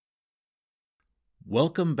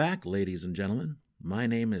Welcome back, ladies and gentlemen. My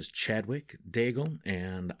name is Chadwick Daigle,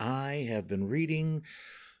 and I have been reading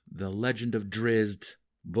The Legend of Drizzt,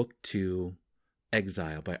 Book 2,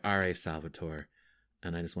 Exile by R.A. Salvatore.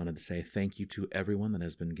 And I just wanted to say thank you to everyone that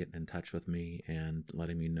has been getting in touch with me and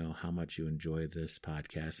letting me know how much you enjoy this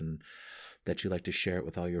podcast and that you like to share it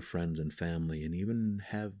with all your friends and family and even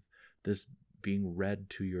have this being read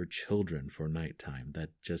to your children for nighttime.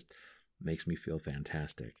 That just makes me feel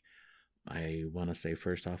fantastic. I want to say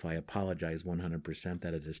first off, I apologize 100%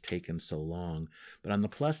 that it has taken so long. But on the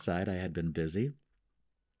plus side, I had been busy.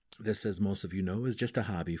 This, as most of you know, is just a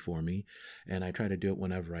hobby for me, and I try to do it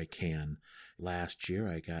whenever I can. Last year,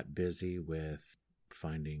 I got busy with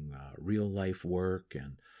finding real-life work,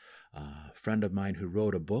 and a friend of mine who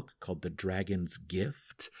wrote a book called The Dragon's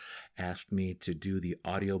Gift asked me to do the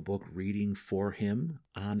audiobook reading for him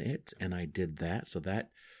on it, and I did that. So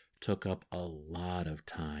that took up a lot of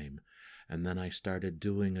time. And then I started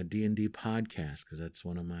doing a D&D podcast because that's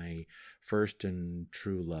one of my first and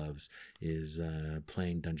true loves is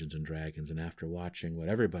playing Dungeons & Dragons. And after watching what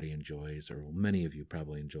everybody enjoys, or many of you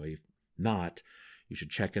probably enjoy, if not, you should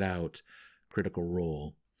check it out, Critical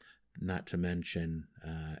Role. Not to mention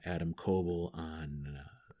Adam Coble on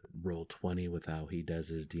Roll20 with how he does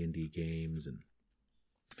his D&D games, and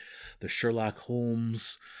the Sherlock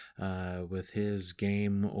Holmes with his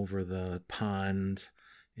game over the pond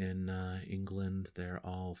in England. They're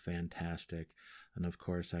all fantastic. And of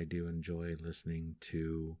course, I do enjoy listening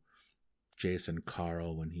to Jason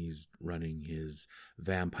Carl when he's running his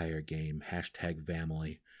vampire game,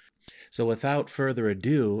 #Family. So without further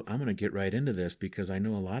ado, I'm going to get right into this because I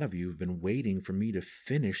know a lot of you have been waiting for me to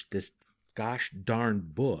finish this gosh darn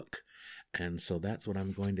book. And so that's what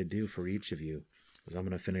I'm going to do for each of you, is I'm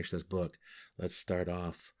going to finish this book. Let's start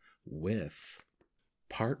off with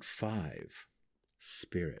Part 5.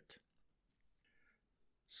 Spirit.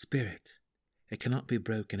 Spirit. It cannot be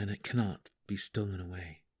broken and it cannot be stolen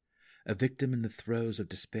away. A victim in the throes of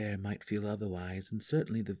despair might feel otherwise, and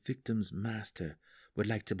certainly the victim's master would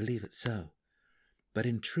like to believe it so. But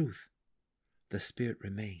in truth, the spirit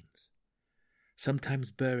remains,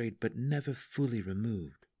 sometimes buried but never fully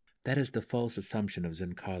removed. That is the false assumption of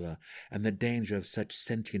Zenkala and the danger of such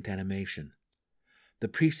sentient animation. The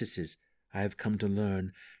priestesses, I have come to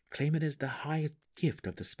learn, claim it as the highest gift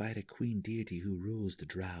of the Spider Queen deity who rules the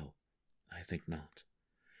Drow. I think not.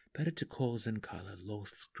 Better to call Zenkala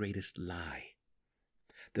Loth's greatest lie.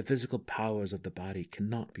 The physical powers of the body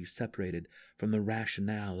cannot be separated from the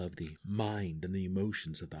rationale of the mind and the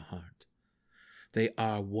emotions of the heart. They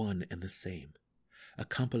are one and the same, a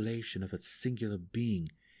compilation of a singular being.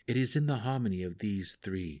 It is in the harmony of these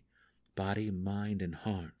three, body, mind, and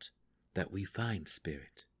heart, that we find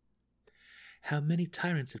spirit. How many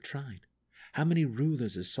tyrants have tried? How many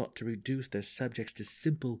rulers have sought to reduce their subjects to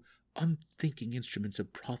simple, unthinking instruments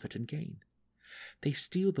of profit and gain? They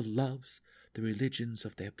steal the loves, the religions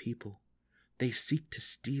of their people. They seek to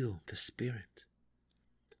steal the spirit.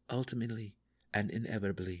 Ultimately and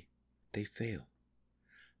inevitably, they fail.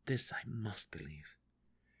 This I must believe.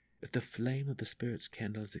 If the flame of the spirit's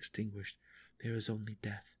candle is extinguished, there is only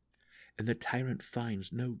death, and the tyrant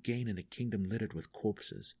finds no gain in a kingdom littered with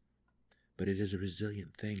corpses. But it is a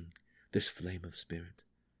resilient thing, this flame of spirit.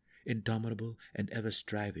 Indomitable and ever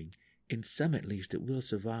striving, in some at least it will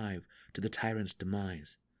survive to the tyrant's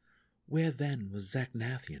demise. Where then was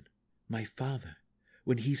Zaknathian, my father,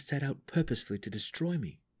 when he set out purposefully to destroy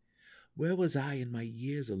me? Where was I in my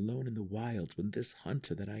years alone in the wilds when this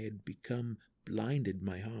hunter that I had become blinded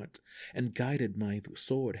my heart and guided my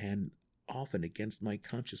sword hand often against my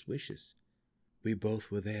conscious wishes? We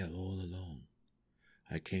both were there all along.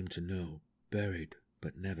 I came to know, buried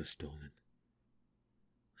but never stolen.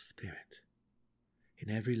 Spirit. In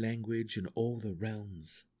every language, in all the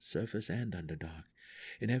realms, surface and underdark,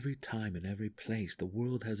 in every time and every place, the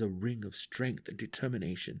world has a ring of strength and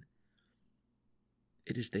determination.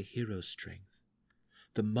 It is the hero's strength,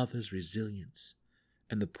 the mother's resilience,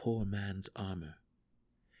 and the poor man's armor.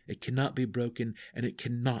 It cannot be broken, and it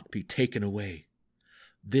cannot be taken away.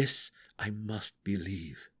 This I must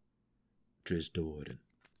believe. Drizzt Do'Urden.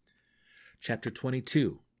 Chapter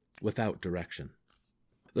 22, Without Direction.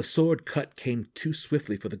 The sword cut came too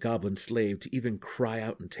swiftly for the goblin slave to even cry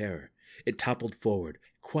out in terror. It toppled forward,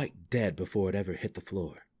 quite dead before it ever hit the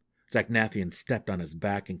floor. Zaknathian stepped on its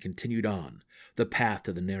back and continued on. The path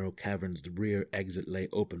to the narrow cavern's rear exit lay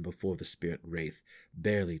open before the spirit wraith,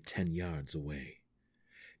 barely 10 yards away.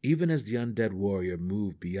 Even as the undead warrior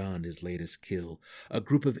moved beyond his latest kill, a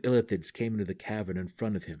group of illithids came into the cavern in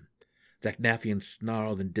front of him. Zaknathian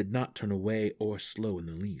snarled and did not turn away or slow in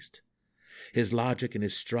the least. His logic and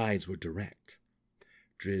his strides were direct.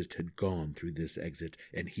 Drizzt had gone through this exit,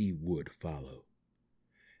 and he would follow.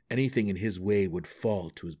 Anything in his way would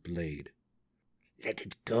fall to his blade. "Let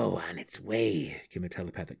it go on its way," came a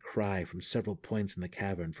telepathic cry from several points in the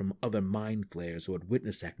cavern from other mind flayers who had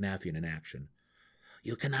witnessed Zaknathian in action.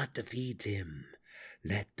 "You cannot defeat him.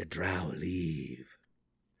 Let the drow leave."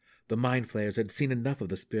 The mind flayers had seen enough of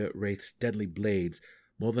the spirit wraith's deadly blades.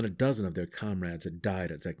 More than a dozen of their comrades had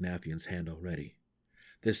died at Zaknathian's hand already.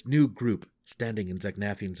 This new group, standing in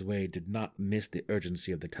Zaknathian's way, did not miss the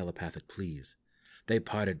urgency of the telepathic pleas. They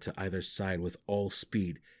parted to either side with all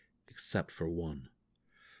speed, except for one.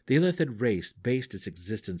 The Illithid race based its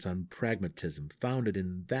existence on pragmatism, founded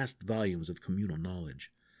in vast volumes of communal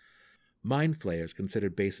knowledge. Mind flayers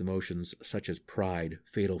considered base emotions such as pride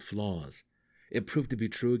fatal flaws. It proved to be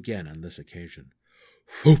true again on this occasion.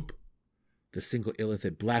 Whoop! The single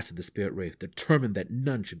Illithid blasted the spirit wraith, determined that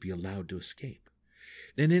none should be allowed to escape.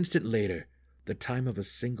 In an instant later, the time of a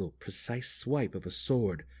single, precise swipe of a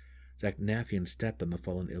sword, Zaknathian stepped on the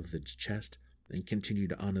fallen Illithid's chest and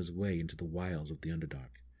continued on his way into the wilds of the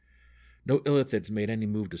Underdark. No Illithids made any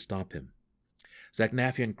move to stop him.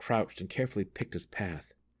 Zaknathian crouched and carefully picked his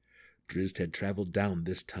path. Drizzt had traveled down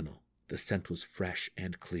this tunnel. The scent was fresh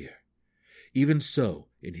and clear. Even so,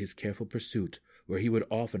 in his careful pursuit, where he would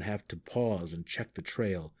often have to pause and check the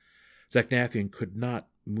trail, Zaknathian could not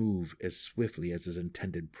move as swiftly as his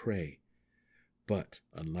intended prey. But,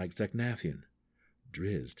 unlike Zaknathian,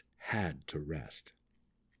 Drizzt had to rest.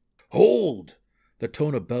 "Hold!" The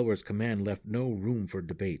tone of Belwer's command left no room for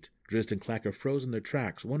debate. Drizzt and Clacker froze in their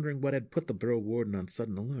tracks, wondering what had put the Burrow Warden on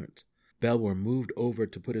sudden alert. Belwer moved over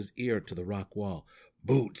to put his ear to the rock wall.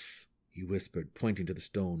 "Boots," he whispered, pointing to the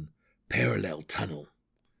stone. "Parallel tunnel."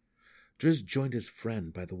 Drizzt joined his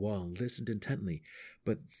friend by the wall and listened intently,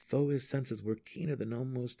 but though his senses were keener than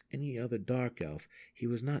almost any other dark elf, he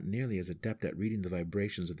was not nearly as adept at reading the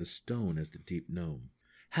vibrations of the stone as the deep gnome.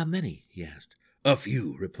 "How many?" he asked. "A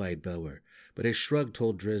few," replied Belwer, but his shrug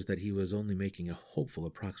told Drizzt that he was only making a hopeful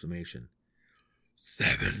approximation.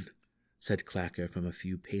 "7," said Clacker from a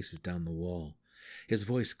few paces down the wall, his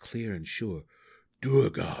voice clear and sure.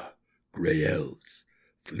 "Duergar, grey elves,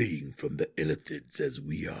 fleeing from the Illithids as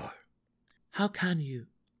we are." "How can you?"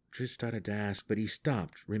 Drizzt started to ask, but he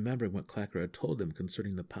stopped, remembering what Clacker had told him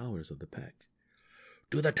concerning the powers of the Peck.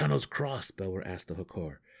 "Do the tunnels cross?" Belwer asked the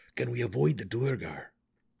Hokor. "Can we avoid the Duergar?"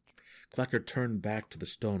 Clacker turned back to the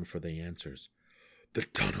stone for the answers. "The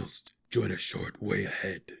tunnels join a short way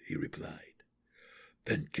ahead," he replied.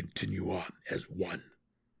 "Then continue on as one."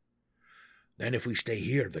 "Then if we stay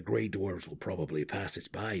here, the Grey Dwarves will probably pass us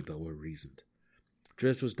by," Belwer reasoned.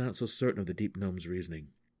 Drizzt was not so certain of the deep gnome's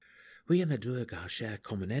reasoning. "We and the Duergar share a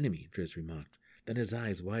common enemy," Drizzt remarked. Then his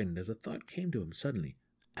eyes widened as a thought came to him suddenly.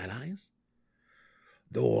 "Allies?"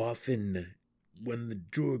 "Though often, when the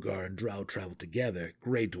Duergar and Drow travel together,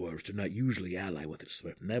 Grey Dwarves do not usually ally with the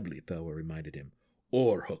Swift Nebly," Belwer reminded him.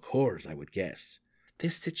 "Or Hokors, I would guess."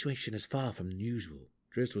 "This situation is far from unusual,"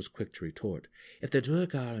 Drizzt was quick to retort. "If the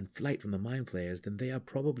Duergar are in flight from the Mind Flayers, then they are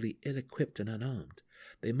probably ill-equipped and unarmed.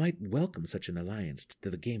 They might welcome such an alliance to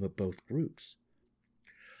the game of both groups."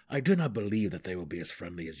 "I do not believe that they will be as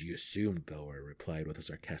friendly as you assumed," Belwer replied with a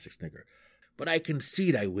sarcastic snigger. "But I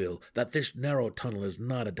concede, I will, that this narrow tunnel is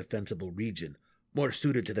not a defensible region, more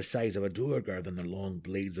suited to the size of a Duergar than the long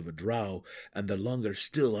blades of a Drow and the longer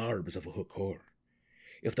still arms of a Hokor.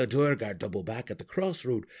 If the Duergar double back at the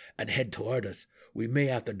crossroad and head toward us, we may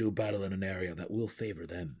have to do battle in an area that will favor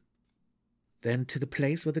them." "Then to the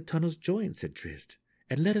place where the tunnels join," said Drizzt,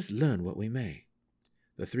 "and let us learn what we may."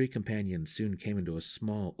 The three companions soon came into a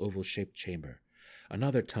small, oval-shaped chamber.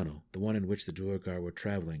 Another tunnel, the one in which the Duergar were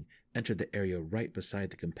traveling, entered the area right beside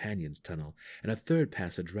the companions' tunnel, and a third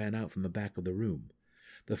passage ran out from the back of the room.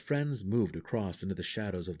 The friends moved across into the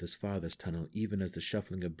shadows of this farthest tunnel, even as the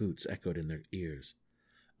shuffling of boots echoed in their ears.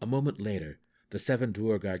 A moment later, the 7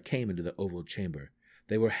 Duergar came into the oval chamber.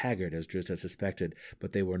 They were haggard, as Drizzt had suspected,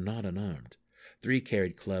 but they were not unarmed. 3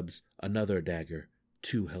 carried clubs, another a dagger,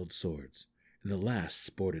 2 held swords, and the last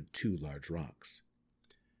sported 2 large rocks.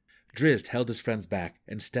 Drizzt held his friends back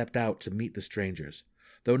and stepped out to meet the strangers.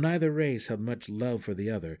 Though neither race had much love for the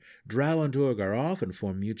other, Drow and Duergar often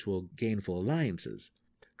form mutual gainful alliances.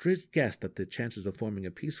 Drizzt guessed that the chances of forming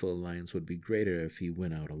a peaceful alliance would be greater if he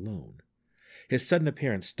went out alone. His sudden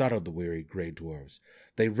appearance startled the weary Grey Dwarves.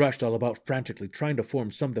 They rushed all about frantically, trying to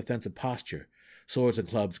form some defensive posture. Swords and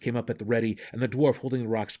clubs came up at the ready, and the dwarf holding the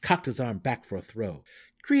rocks cocked his arm back for a throw.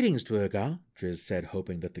 "Greetings, Duergar," Drizzt said,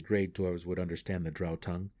 hoping that the Grey Dwarves would understand the Drow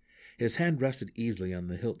tongue. His hand rested easily on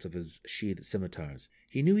the hilts of his sheathed scimitars.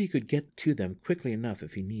 He knew he could get to them quickly enough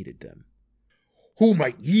if he needed them. "Who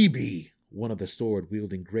might ye be?" one of the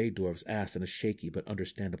sword-wielding grey dwarfs asked in a shaky but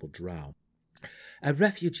understandable drow. "A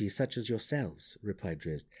refugee such as yourselves," replied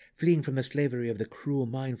Drizzt, "fleeing from the slavery of the cruel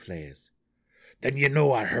mind-flayers." "Then you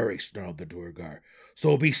know our hurry," snarled the Duergar,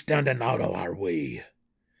 "so be standing out of our way."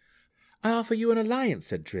 "I offer you an alliance,"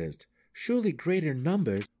 said Drizzt. "Surely greater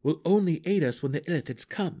numbers will only aid us when the Illithids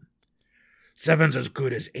come." "Seven's as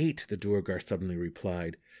good as 8, the Duergar suddenly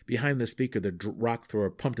replied. Behind the speaker, the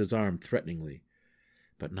rock-thrower pumped his arm threateningly.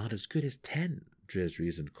 "But not as good as 10, Drizzt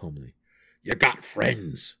reasoned calmly. "You got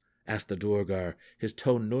friends?" asked the Duergar, his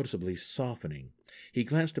tone noticeably softening. He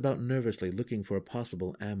glanced about nervously, looking for a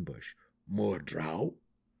possible ambush. "More drow?"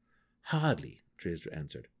 "Hardly," Drizzt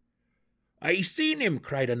answered. "I seen him,"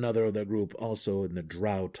 cried another of the group, also in the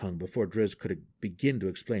drow tongue, before Drizzt could begin to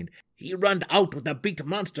explain. "He runned out with a big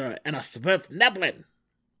monster and a swift-neblin."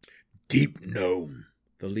 "Deep gnome,"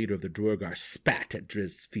 the leader of the Duergar spat at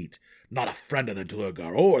Drizzt's feet. "Not a friend of the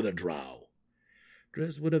Duergar or the drow."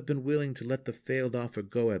 Drizzt would have been willing to let the failed offer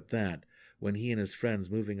go at that, when he and his friends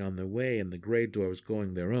moving on their way and the grey dwarves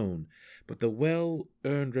going their own, but the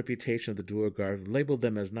well-earned reputation of the Duergar labeled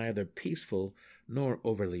them as neither peaceful nor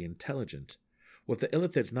overly intelligent. With the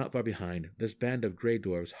Illithids not far behind, this band of grey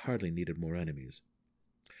dwarves hardly needed more enemies.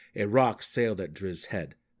 A rock sailed at Drizzt's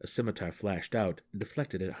head. A scimitar flashed out and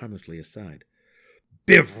deflected it harmlessly aside.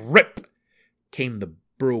 "Biv rip!" came the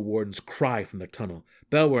Burrow Warden's cry from the tunnel.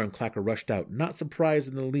 Belwer and Clacker rushed out, not surprised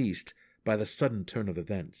in the least by the sudden turn of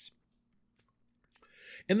events.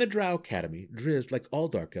 In the Drow Academy, Drizzt, like all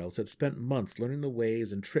Dark Elves, had spent months learning the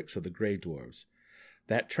ways and tricks of the Grey Dwarves.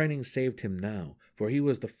 That training saved him now, for he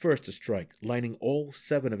was the first to strike, lining all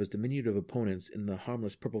 7 of his diminutive opponents in the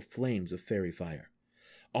harmless purple flames of fairy fire.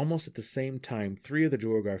 Almost at the same time, 3 of the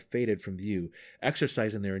Duergar faded from view,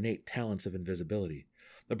 exercising their innate talents of invisibility.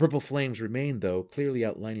 The purple flames remained, though, clearly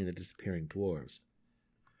outlining the disappearing dwarves.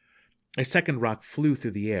 A second rock flew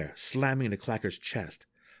through the air, slamming into Clacker's chest.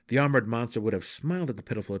 The armored monster would have smiled at the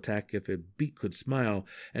pitiful attack if a beak could smile,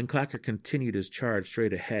 and Clacker continued his charge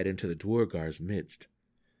straight ahead into the Duergar's midst.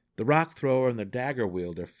 The rock thrower and the dagger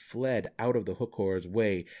wielder fled out of the hook horror's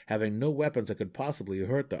way, having no weapons that could possibly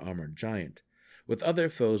hurt the armored giant. With other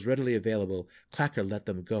foes readily available, Clacker let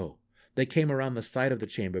them go. They came around the side of the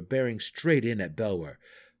chamber, bearing straight in at Belwer,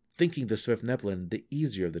 thinking the Swift-Neblin the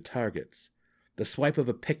easier of the targets. The swipe of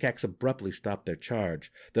a pickaxe abruptly stopped their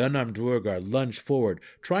charge. The unarmed Duergar lunged forward,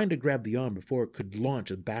 trying to grab the arm before it could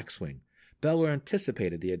launch a backswing. Belwer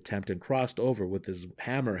anticipated the attempt and crossed over with his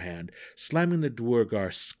hammer hand, slamming the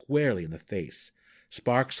Duergar squarely in the face.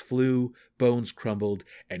 Sparks flew, bones crumbled,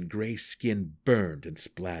 and gray skin burned and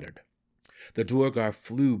splattered. The Duergar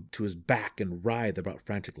flew to his back and writhed about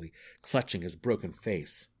frantically, clutching his broken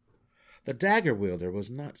face. The dagger wielder was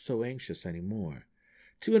not so anxious any more.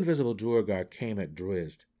 2 invisible Duergar came at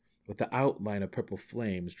Drizzt. With the outline of purple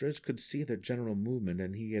flames, Drizzt could see their general movement,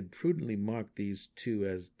 and he had prudently marked these 2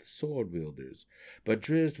 as the sword-wielders. But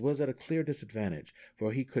Drizzt was at a clear disadvantage,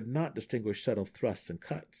 for he could not distinguish subtle thrusts and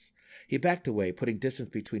cuts. He backed away, putting distance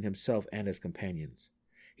between himself and his companions.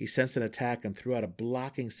 He sensed an attack and threw out a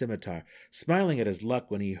blocking scimitar, smiling at his luck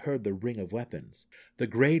when he heard the ring of weapons. The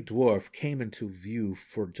grey dwarf came into view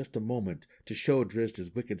for just a moment to show Drizzt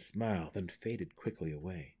his wicked smile, then faded quickly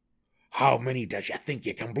away. "How many does you think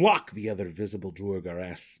you can block?" the other visible Duergar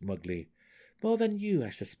asked smugly. "More than you, I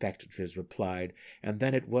suspect," Drizzt replied, and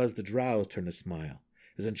then it was the Drow's turn to smile.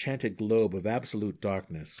 His enchanted globe of absolute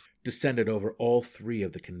darkness descended over all 3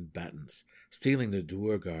 of the combatants, stealing the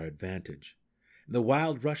Duergar advantage. In the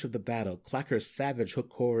wild rush of the battle, Clacker's savage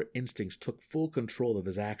hook horror instincts took full control of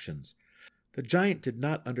his actions. The giant did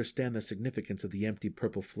not understand the significance of the empty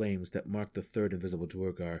purple flames that marked the 3rd invisible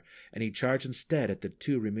Duergar, and he charged instead at the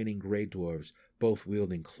 2 remaining grey dwarves, both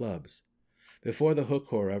wielding clubs. Before the hook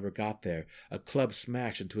horror ever got there, a club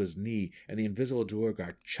smashed into his knee, and the invisible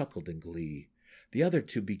Duergar chuckled in glee. The other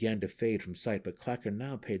 2 began to fade from sight, but Clacker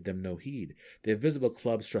now paid them no heed. The invisible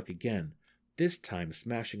club struck again, this time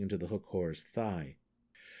smashing into the hook horror's thigh.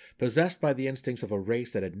 Possessed by the instincts of a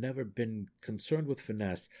race that had never been concerned with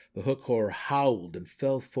finesse, the hook horror howled and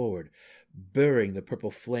fell forward, burying the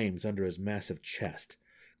purple flames under his massive chest.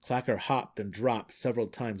 Clacker hopped and dropped several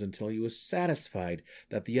times until he was satisfied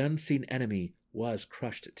that the unseen enemy was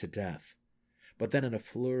crushed to death. But then in a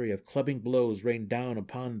flurry of clubbing blows rained down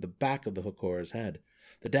upon the back of the hook horror's head.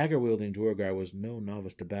 The dagger-wielding Duergar was no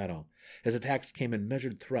novice to battle. His attacks came in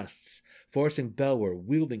measured thrusts, forcing Belwer,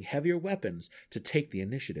 wielding heavier weapons, to take the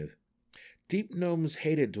initiative. Deep Gnomes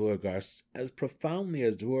hated Duergar as profoundly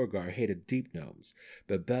as Duergar hated Deep Gnomes,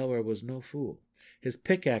 but Belwer was no fool. His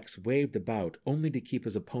pickaxe waved about only to keep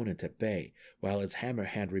his opponent at bay, while his hammer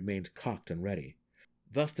hand remained cocked and ready.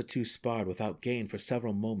 Thus the two sparred without gain for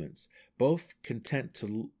several moments, both content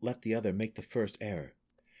to let the other make the first error.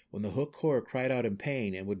 When the hook horror cried out in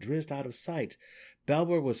pain, and with Drizzt out of sight,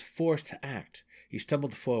 Belwer was forced to act. He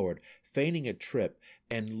stumbled forward, feigning a trip,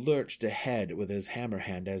 and lurched ahead with his hammer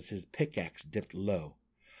hand as his pickaxe dipped low.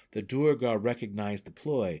 The Duergar recognized the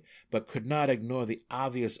ploy, but could not ignore the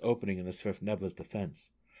obvious opening in the Svirfnebl's defense.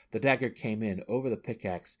 The dagger came in over the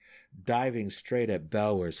pickaxe, diving straight at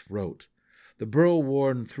Belwer's throat. The burrow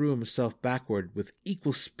warden threw himself backward with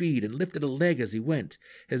equal speed and lifted a leg as he went,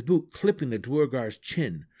 his boot clipping the Duergar's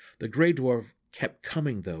chin. The Grey Dwarf kept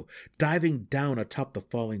coming, though, diving down atop the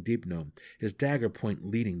falling deep gnome, his dagger point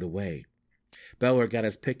leading the way. Belwer got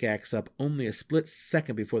his pickaxe up only a split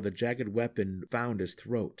second before the jagged weapon found his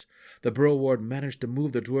throat. The burrow warden managed to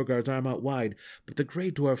move the Duergar's arm out wide, but the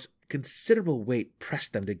Grey Dwarf's considerable weight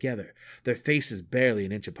pressed them together, their faces barely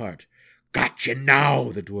an inch apart. "Gotcha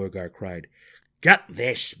now!" the Duergar cried. "Got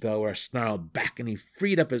this!" Belwer snarled back, and he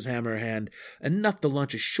freed up his hammer hand, enough to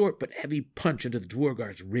launch a short but heavy punch into the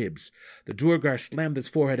Duergar's ribs. The Duergar slammed his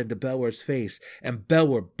forehead into Belwer's face, and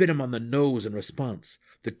Belwer bit him on the nose in response.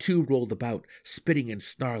 The two rolled about, spitting and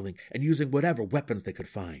snarling, and using whatever weapons they could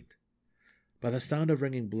find. By the sound of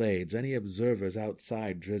ringing blades, any observers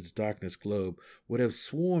outside Drizzt's darkness globe would have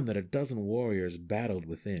sworn that a dozen warriors battled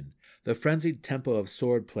within. The frenzied tempo of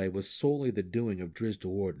swordplay was solely the doing of Drizzt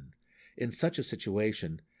Warden. In such a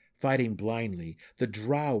situation, fighting blindly, the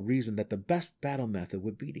drow reasoned that the best battle method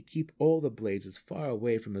would be to keep all the blades as far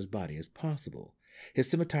away from his body as possible. His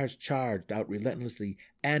scimitars charged out relentlessly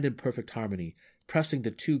and in perfect harmony, pressing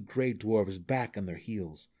the two Grey Dwarves back on their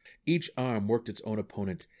heels. Each arm worked its own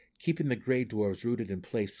opponent, keeping the Grey Dwarves rooted in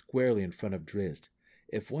place squarely in front of Drizzt.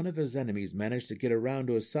 If one of his enemies managed to get around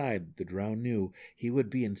to his side, the drow knew he would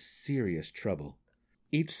be in serious trouble.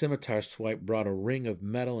 Each scimitar swipe brought a ring of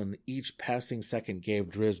metal, and each passing second gave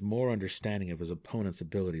Drizzt more understanding of his opponent's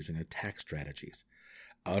abilities and attack strategies.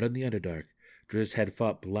 Out in the Underdark, Drizzt had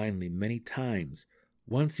fought blindly many times,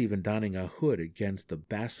 once even donning a hood against the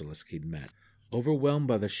basilisk he'd met. Overwhelmed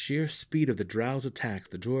by the sheer speed of the drow's attacks,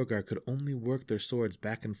 the Duergar could only work their swords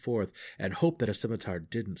back and forth and hope that a scimitar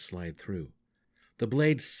didn't slide through. The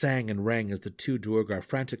blades sang and rang as the two Duergar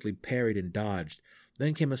frantically parried and dodged.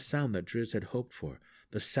 Then came a sound that Drizzt had hoped for,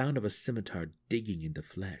 the sound of a scimitar digging into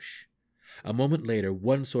flesh. A moment later,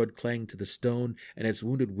 one sword clanged to the stone, and its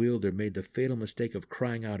wounded wielder made the fatal mistake of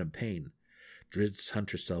crying out in pain. Drizzt's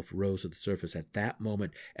hunter self rose to the surface at that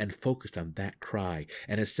moment and focused on that cry,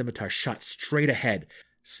 and his scimitar shot straight ahead,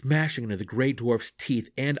 smashing into the Grey Dwarf's teeth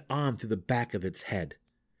and on through the back of its head.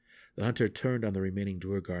 The hunter turned on the remaining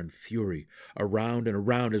Duergar in fury. Around and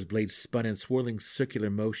around his blade spun in swirling circular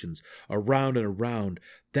motions, around and around.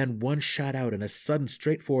 Then one shot out in a sudden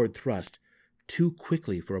straightforward thrust, too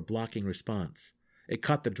quickly for a blocking response. It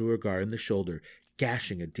caught the Duergar in the shoulder,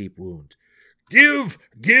 gashing a deep wound. "Give!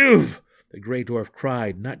 Give!" the Grey Dwarf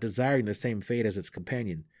cried, not desiring the same fate as its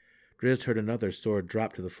companion. Drizzt heard another sword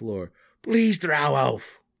drop to the floor. "Please, drow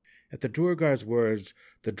elf!" At the Duergar's words,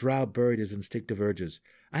 the drow buried his instinctive urges.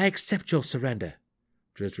 "I accept your surrender,"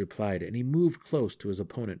 Drizzt replied, and he moved close to his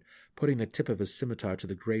opponent, putting the tip of his scimitar to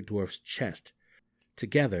the Grey Dwarf's chest.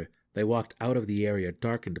 Together, they walked out of the area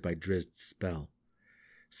darkened by Drizzt's spell.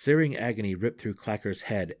 Searing agony ripped through Clacker's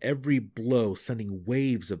head, every blow sending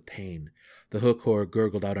waves of pain. The hook horror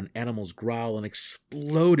gurgled out an animal's growl and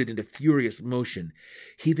exploded into furious motion,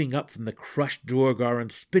 heaving up from the crushed Duergar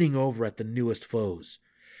and spinning over at the newest foes.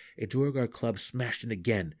 A Duergar club smashed in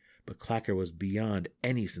again, but Clacker was beyond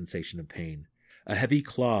any sensation of pain. A heavy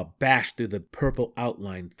claw bashed through the purple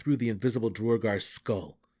outline through the invisible Duergar's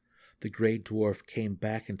skull. The Grey Dwarf came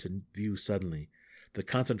back into view suddenly, the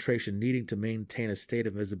concentration needing to maintain a state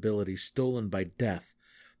of visibility stolen by death,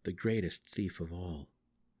 the greatest thief of all.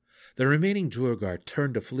 The remaining Duergar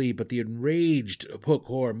turned to flee, but the enraged hook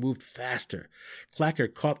horror moved faster.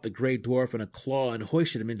 Clacker caught the Grey Dwarf in a claw and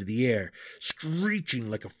hoisted him into the air. Screeching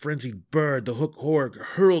like a frenzied bird, the hook horror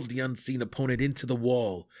hurled the unseen opponent into the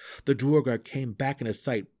wall. The Duergar came back into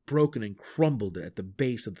sight, broken and crumbled at the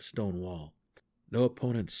base of the stone wall. No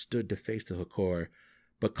opponent stood to face the hook horror,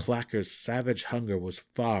 but Clacker's savage hunger was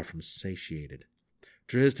far from satiated.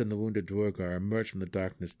 Drizzt and the wounded Duergar emerged from the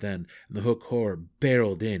darkness then, and the hook horror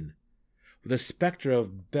barreled in. With the specter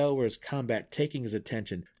of Belwer's combat taking his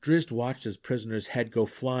attention, Drizzt watched his prisoner's head go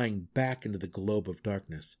flying back into the globe of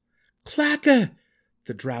darkness. "Clacker!"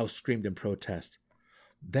 the drow screamed in protest.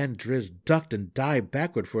 Then Drizzt ducked and dived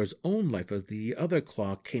backward for his own life as the other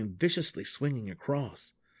claw came viciously swinging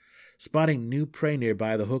across. Spotting new prey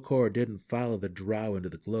nearby, the hook horror didn't follow the drow into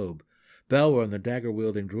the globe. Belwer and the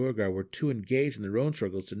dagger-wielding Duergar were too engaged in their own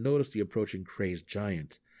struggles to notice the approaching crazed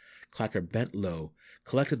giant. Clacker bent low,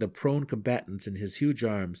 collected the prone combatants in his huge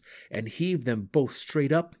arms, and heaved them both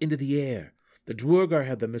straight up into the air. The Duergar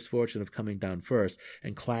had the misfortune of coming down first,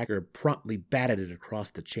 and Clacker promptly batted it across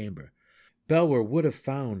the chamber. Belwer would have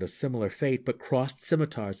found a similar fate, but crossed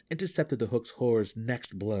scimitars intercepted the Hook's horror's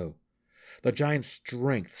next blow. The giant's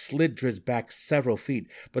strength slid Drizzt back several feet,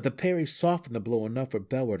 but the parry softened the blow enough for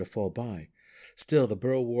Belwer to fall by. Still, the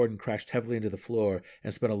burrow warden crashed heavily into the floor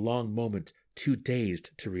and spent a long moment too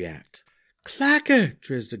dazed to react. "Clacker!"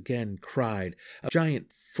 Drizzt again cried. A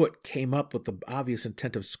giant foot came up with the obvious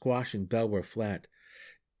intent of squashing Belwer flat.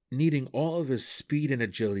 Needing all of his speed and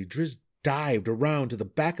agility, Drizzt dived around to the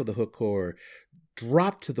back of the Hook horror,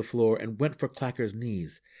 dropped to the floor, and went for Clacker's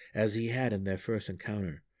knees, as he had in their first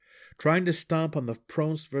encounter. Trying to stomp on the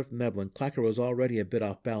prone Svirfneblin, Clacker was already a bit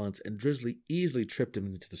off balance, and Drizzly easily tripped him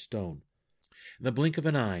into the stone. In the blink of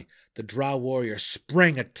an eye, the drow warrior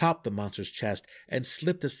sprang atop the monster's chest and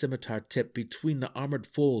slipped the scimitar tip between the armored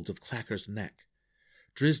folds of Clacker's neck.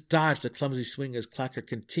 Drizzt dodged a clumsy swing as Clacker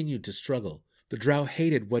continued to struggle. The drow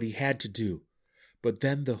hated what he had to do, but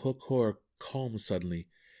then the Hook horror calmed suddenly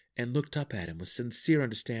and looked up at him with sincere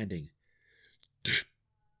understanding. Do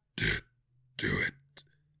it,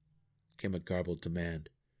 came a garbled demand.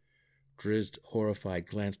 Drizzt, horrified,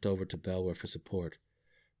 glanced over to Belwer for support.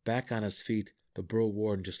 Back on his feet, the burrow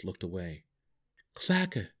warden just looked away.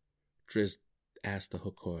 "Clacker," Drizzt asked the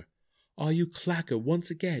Hook horror, "are you Clacker once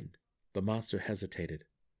again?" The monster hesitated.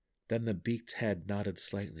 Then the beaked head nodded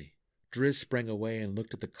slightly. Drizzt sprang away and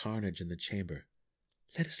looked at the carnage in the chamber.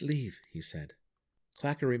 "Let us leave," he said.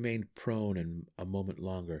 Clacker remained prone a moment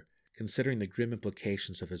longer, considering the grim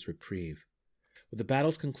implications of his reprieve. With the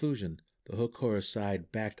battle's conclusion, the Hook horror's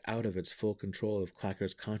side backed out of its full control of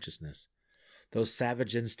Clacker's consciousness. Those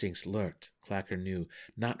savage instincts lurked, Clacker knew,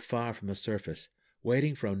 not far from the surface,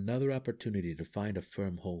 waiting for another opportunity to find a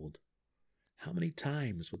firm hold. How many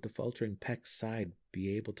times would the faltering Peck's side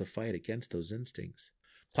be able to fight against those instincts?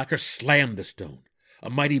 Clacker slammed the stone, a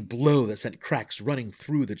mighty blow that sent cracks running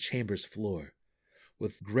through the chamber's floor.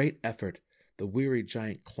 With great effort, the weary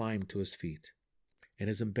giant climbed to his feet. In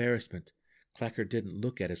his embarrassment, Clacker didn't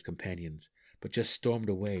look at his companions, but just stormed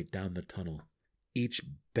away down the tunnel, each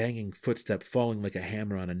banging footstep falling like a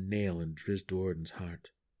hammer on a nail in Drizzt Do'Urden's heart.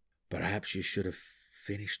 "Perhaps you should have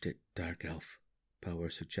finished it, Dark Elf,"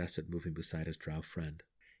 Belwer suggested, moving beside his drow friend.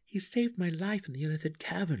 "He saved my life in the Illithid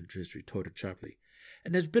cavern," Drizzt retorted sharply,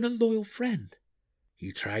 "and has been a loyal friend."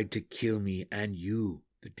 "He tried to kill me and you,"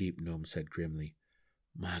 the deep gnome said grimly.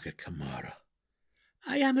 "MAGGA CAMMARA."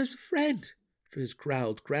 "I am his friend," Drizzt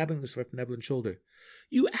growled, grabbing the Svirfneblin shoulder.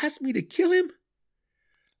 "You asked me to kill him?"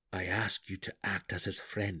 "I asked you to act as his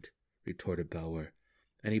friend," retorted Belwer,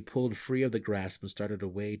 and he pulled free of the grasp and started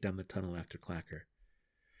away down the tunnel after Clacker.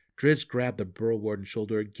 Drizzt grabbed the burrow warden's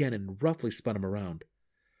shoulder again and roughly spun him around.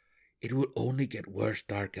 "It will only get worse,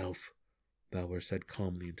 Dark Elf," Belwer said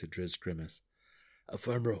calmly into Drizzt's grimace. "A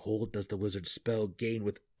firmer hold does the wizard's spell gain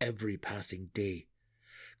with every passing day.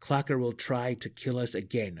 Clacker will try to kill us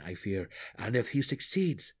again, I fear, and if he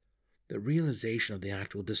succeeds, the realization of the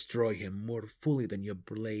act will destroy him more fully than your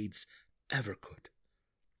blades ever could."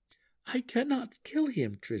 "I cannot kill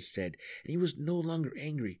him," Drizzt said, and he was no longer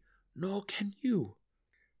angry. "Nor can you."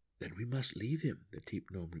 "Then we must leave him," the deep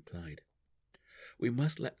gnome replied. "We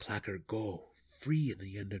must let Clacker go, free in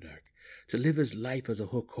the Underdark, to live his life as a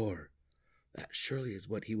Hook horror. That surely is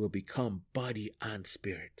what he will become, body and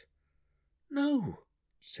spirit." "No,"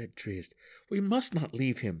 said Drizzt. "We must not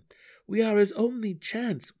leave him. We are his only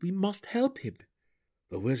chance. We must help him."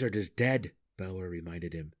 "The wizard is dead," Belwer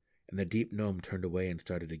reminded him, and the deep gnome turned away and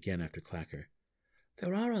started again after Clacker.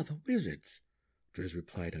 "There are other wizards," Drizzt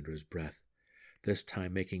replied under his breath, this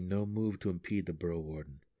time making no move to impede the burrow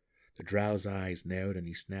warden. The drow's eyes narrowed and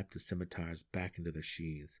he snapped the scimitars back into their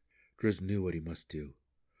sheaths. Drizzt knew what he must do.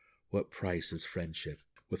 What price his friendship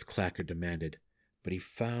with Clacker demanded, but he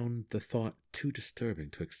found the thought too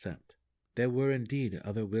disturbing to accept. There were indeed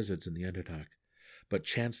other wizards in the Underdark, but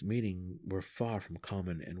chance meeting were far from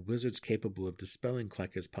common, and wizards capable of dispelling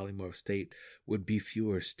Clacker's polymorph state would be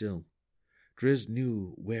fewer still. Drizzt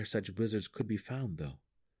knew where such wizards could be found, though.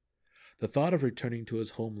 The thought of returning to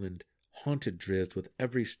his homeland haunted Drizzt with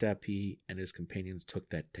every step he and his companions took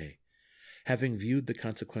that day. Having viewed the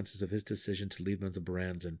consequences of his decision to leave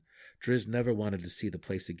Menzoberranzan, Drizzt never wanted to see the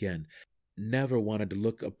place again, never wanted to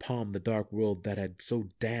look upon the dark world that had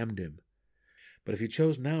so damned him. But if he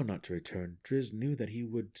chose now not to return, Drizzt knew that he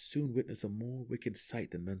would soon witness a more wicked sight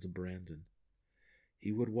than Menzoberranzan.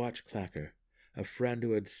 He would watch Clacker, a friend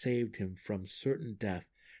who had saved him from certain death,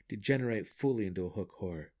 degenerate fully into a hook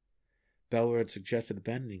horror. Belwer had suggested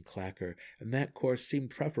abandoning Clacker, and that course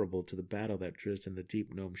seemed preferable to the battle that Drizzt and the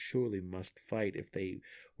Deep Gnome surely must fight if they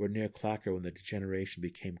were near Clacker when the degeneration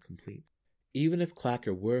became complete. Even if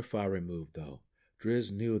Clacker were far removed, though,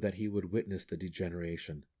 Drizzt knew that he would witness the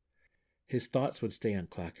degeneration. His thoughts would stay on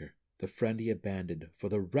Clacker, the friend he abandoned, for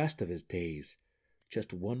the rest of his days.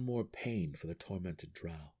 Just one more pain for the tormented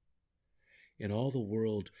drow. In all the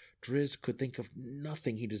world, Drizzt could think of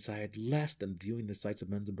nothing he desired less than viewing the sights of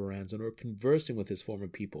Menzoberranzan or conversing with his former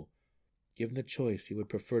people. Given the choice, he would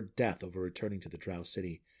prefer death over returning to the Drow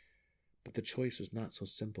city. But the choice was not so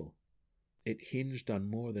simple. It hinged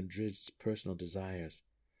on more than Drizzt's personal desires.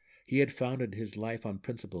 He had founded his life on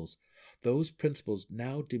principles. Those principles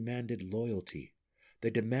now demanded loyalty. They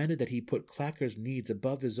demanded that he put Clacker's needs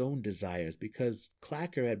above his own desires because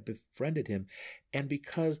Clacker had befriended him and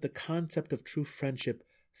because the concept of true friendship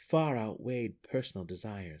far outweighed personal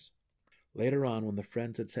desires. Later on, when the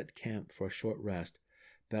friends had set camp for a short rest,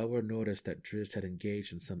 Belwer noticed that Drizzt had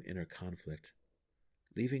engaged in some inner conflict.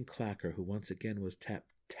 Leaving Clacker, who once again was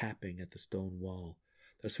tapping at the stone wall,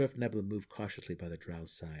 the Swift Nebula moved cautiously by the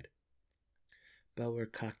Drow's side.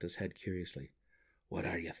 Belwer cocked his head curiously. "What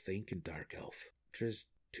are you thinking, Dark Elf?" Drizzt,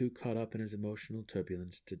 too caught up in his emotional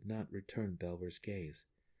turbulence, did not return Belwer's gaze.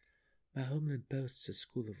 "My homeland boasts a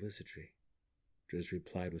school of wizardry," Drizzt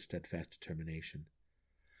replied with steadfast determination.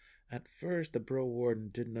 At first, the Bro Warden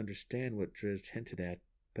didn't understand what Drizzt hinted at,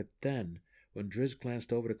 but then, when Drizzt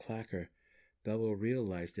glanced over to Clacker, Belwer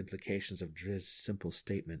realized the implications of Drizzt's simple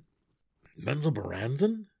statement.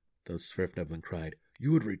 "Menzoberranzan?" the Swiftneblin cried.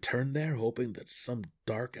 "You would return there, hoping that some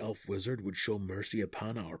dark elf wizard would show mercy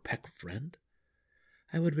upon our peck friend?"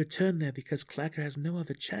 "I would return there because Clacker has no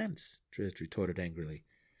other chance," Drizzt retorted angrily.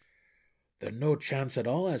 "Then no chance at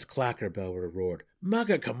all has Clacker," Belwer roared.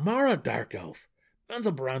 "MAGGA CAMMARA, Dark Elf!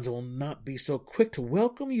 Menzoberranzan will not be so quick to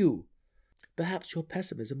welcome you." "Perhaps your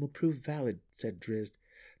pessimism will prove valid," said Drizzt.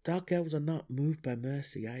 "Dark elves are not moved by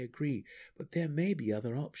mercy, I agree, but there may be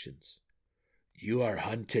other options." "You are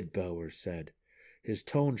hunted," Belwer said. His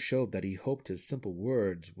tone showed that he hoped his simple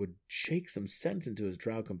words would shake some sense into his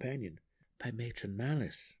drow companion. "By Matron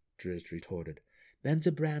Malice," Drizzt retorted.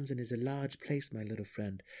 "Menzoberranzan is a large place, my little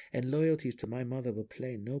friend, and loyalties to my mother will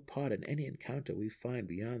play no part in any encounter we find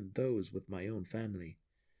beyond those with my own family.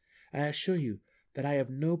 I assure you that I have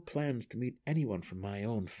no plans to meet anyone from my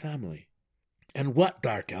own family." "And what,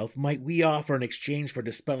 Dark Elf, might we offer in exchange for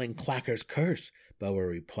dispelling Clacker's curse?" Belwer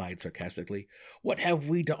replied sarcastically. "What have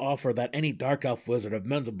we to offer that any Dark Elf wizard of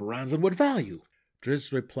Menzoberranzan would value?"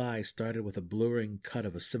 Drizzt's reply started with a blurring cut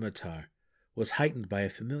of a scimitar, was heightened by a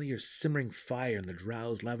familiar simmering fire in the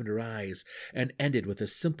drow's lavender eyes, and ended with a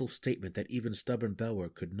simple statement that even stubborn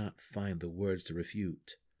Belwer could not find the words to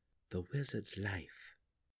refute. "The wizard's life."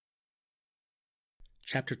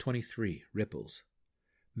 Chapter 23, Ripples.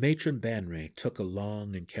 Matron Banray took a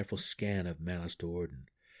long and careful scan of Malice Do'Urden.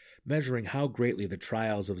 Measuring how greatly the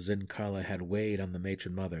trials of Zin-Karla had weighed on the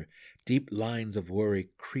matron mother, deep lines of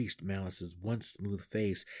worry creased Malice's once smooth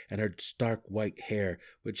face, and her stark white hair,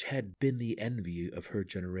 which had been the envy of her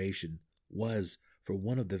generation, was, for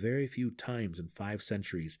one of the very few times in 5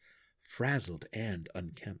 centuries, frazzled and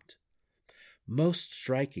unkempt. Most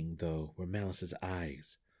striking, though, were Malice's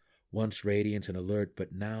eyes, once radiant and alert,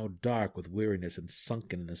 but now dark with weariness and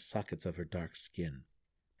sunken in the sockets of her dark skin.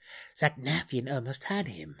 "Zaknathian almost had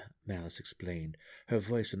him," Malice explained, her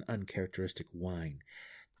voice an uncharacteristic whine.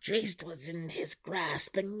 "Drizzt was in his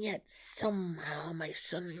grasp, and yet somehow my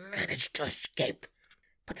son managed to escape.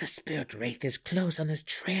 But the spirit wraith is close on his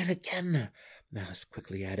trail again," Malice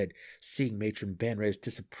quickly added, seeing Matron Banray's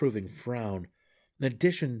disapproving frown. In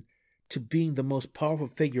addition to being the most powerful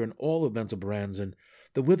figure in all of Menzoberranzan,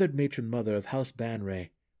 the withered matron mother of House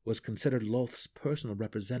Banray was considered Lolth's personal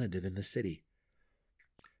representative in the city.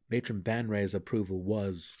 Matron Banray's approval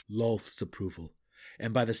was Lolth's approval,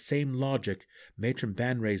 and by the same logic, Matron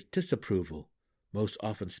Banray's disapproval most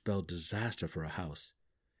often spelled disaster for a house.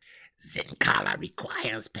 "Zin-Karla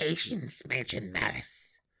requires patience, Matron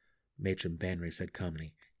Malice," Matron Banray said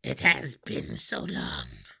calmly. "It has been so long."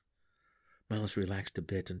 Malice relaxed a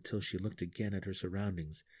bit until she looked again at her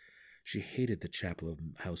surroundings. She hated the chapel of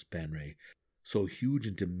House Banray, so huge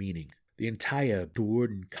and demeaning. The entire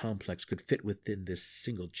Do'Urden complex could fit within this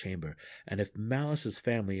single chamber, and if Malice's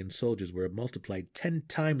family and soldiers were multiplied 10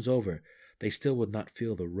 times over, they still would not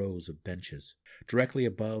fill the rows of benches. Directly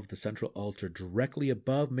above the central altar, directly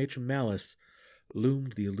above Matron Malice,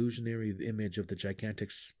 loomed the illusionary image of the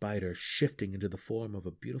gigantic spider shifting into the form of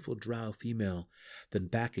a beautiful drow female, then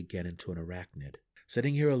back again into an arachnid.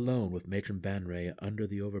 Sitting here alone with Matron Banray under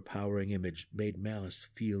the overpowering image made Malice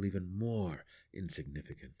feel even more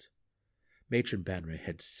insignificant. Matron Banray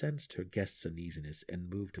had sensed her guest's uneasiness and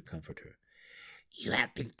moved to comfort her. "You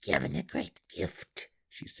have been given a great gift,"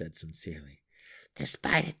 she said sincerely. "The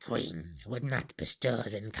Spider Queen would not bestow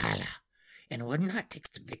Zincala, and would not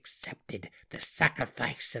have accepted the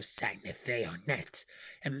sacrifice of Sagnifeonet,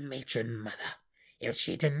 a matron mother, if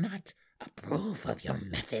she did not approve of your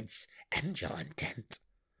methods and your intent."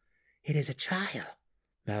 "It is a trial,"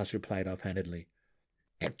 Malice replied offhandedly.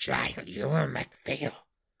 "A trial you will not fail,"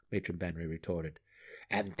 Matron Banray retorted.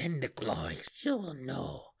 "and then the glories you will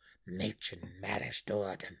know, Matron Malice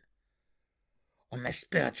Do'Urden. When the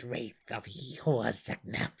spirit wraith of he who was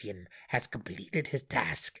Zagnafian has completed his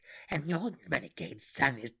task, and your renegade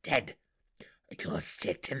son is dead, you will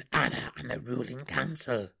sit in honor on the ruling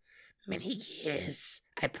council. Many years,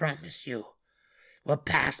 I promise you, will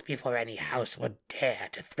pass before any house will dare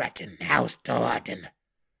to threaten House Do'Urden.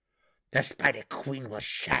 The Spider Queen will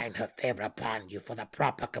shine her favor upon you for the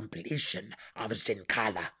proper completion of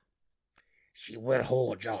Zincala. She will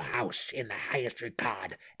hold your house in the highest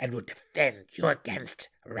regard and will defend you against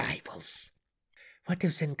rivals." "What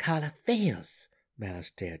if Zincala fails?" Malice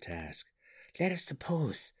dared to ask. "Let us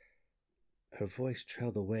suppose—" Her voice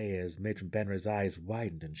trailed away as Matron Banray's eyes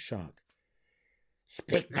widened in shock.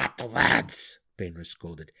 "Speak not the words," Banray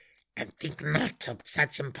scolded, "and think not of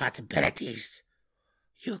such impossibilities.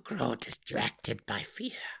 You grow distracted by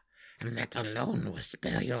fear, and that alone will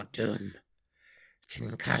spell your doom.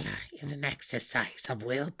 Zincala is an exercise of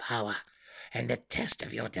willpower and a test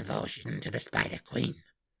of your devotion to the Spider Queen.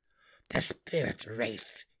 The Spirit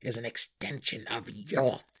Wraith is an extension of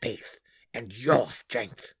your faith and your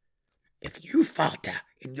strength. If you falter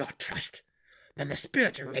in your trust, then the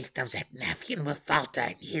Spirit Wraith of Zagnafian will falter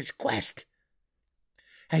in his quest."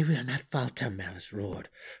 "I will not falter," Malice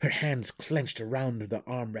roared, her hands clenched around the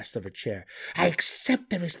armrests of her chair. "I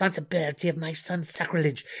accept the responsibility of my son's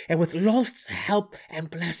sacrilege, and with Lolth's help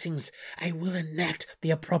and blessings, I will enact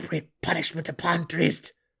the appropriate punishment upon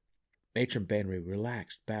Drizzt." Matron Banray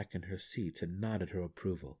relaxed back in her seat and nodded her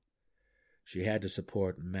approval. She had to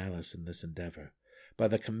support Malice in this endeavor, by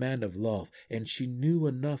the command of Lolth, and she knew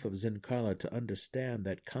enough of Zincala to understand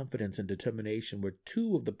that confidence and determination were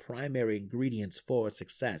two of the primary ingredients for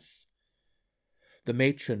success. The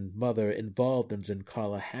matron mother involved in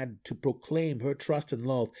Zincala had to proclaim her trust in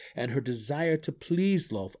Lolth and her desire to please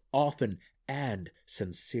Lolth often and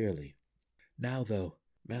sincerely. Now, though,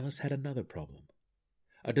 Malice had another problem,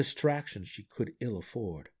 a distraction she could ill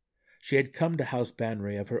afford. She had come to House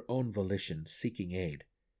Banray of her own volition, seeking aid.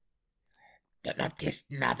 "Then of this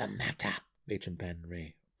never matter," Matron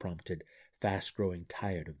Banray prompted, fast growing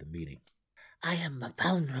tired of the meeting. "I am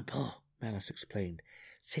vulnerable," Malice explained.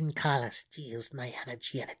 "Zincala steals my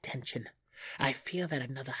energy and attention. I fear that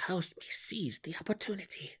another house may seize the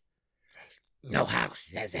opportunity." "No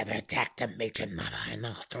house has ever attacked a matron mother in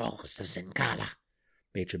the throes of Zincala,"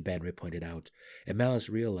 Matron Banray pointed out, and Malice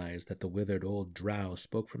realized that the withered old drow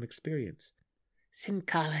spoke from experience.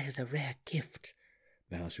 "Zincala is a rare gift,"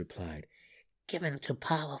 Malice replied, "given to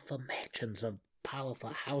powerful matrons of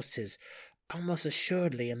powerful houses, almost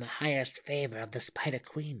assuredly in the highest favor of the Spider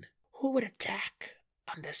Queen. Who would attack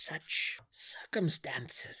under such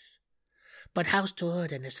circumstances? But House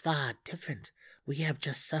Do'Urden is far different. We have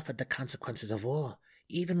just suffered the consequences of war.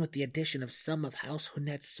 Even with the addition of some of House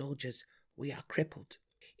Hunet's soldiers, we are crippled.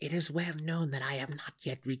 It is well known that I have not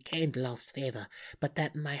yet regained Lolth's favor, but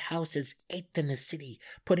that my house is 8th in the city,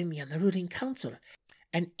 putting me on the ruling council,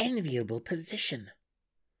 an enviable position."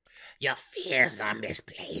 "Your fears are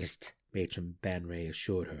misplaced," Matron Banray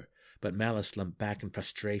assured her, but Malice slumped back in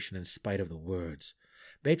frustration in spite of the words.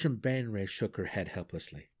 Matron Banray shook her head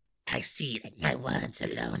helplessly. "I see that my words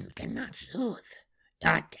alone cannot soothe.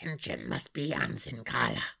 Your attention must be on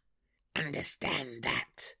Zincala. Understand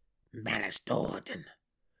that, Malice Do'Urden.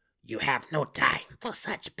 You have no time for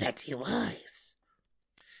such petty worries."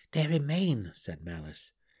 "They remain," said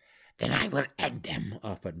Malice. "Then I will end them,"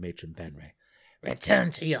 offered Matron Banray. "Return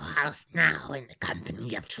to your house now in the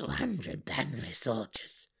company of 200 Banray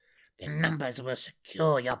soldiers. The numbers will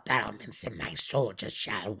secure your battlements, and my soldiers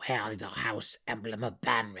shall wear your house emblem of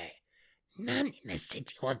Banray. None in the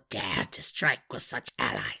city will dare to strike with such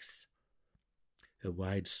allies." A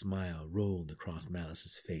wide smile rolled across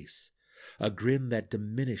Malice's face, a grin that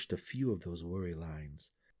diminished a few of those worry lines.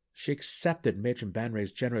 She accepted Matron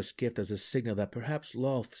Banray's generous gift as a signal that perhaps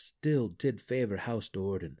Lolth still did favor House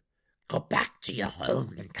Do'Urden. "Go back to your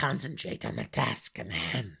home and concentrate on the task in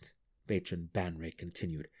hand," Matron Banray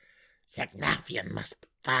continued. "Zagnafian must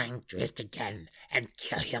find Drizzt again and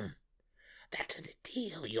kill him. That is the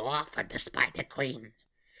deal you offered the Spider Queen.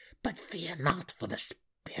 But fear not for the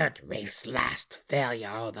spirit wraith's last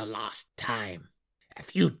failure or the lost time. A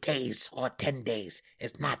few days or 10 days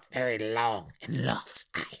is not very long in Loth's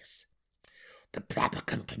eyes. The proper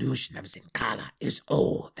conclusion of Zinkala is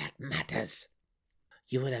all that matters.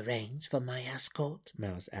 You will arrange for my escort?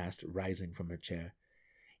 Malice asked, rising from her chair.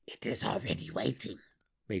 It is already waiting,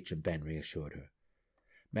 Matron Benry assured her.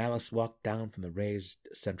 Malice walked down from the raised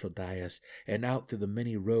central dais and out through the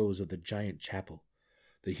many rows of the giant chapel.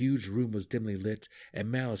 The huge room was dimly lit,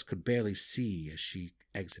 and Malice could barely see as she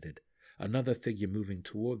exited, another figure moving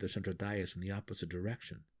toward the central dais in the opposite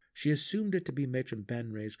direction. She assumed it to be Matron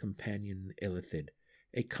Benray's companion Illithid,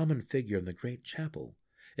 a common figure in the great chapel.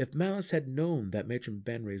 If Malice had known that Matron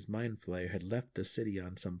Benray's mind flayer had left the city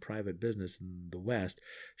on some private business in the west,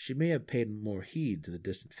 she may have paid more heed to the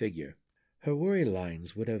distant figure. Her worry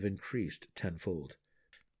lines would have increased tenfold.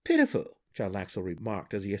 "Pitiful," Jarlaxle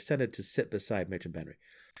remarked as he ascended to sit beside Matron Benry.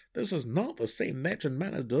 "This is not the same Matron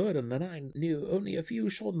Malice Durden that I knew only a few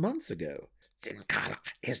short months ago." "Zinkala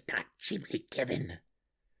is not cheaply given,"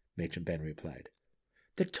 Matron Benry replied.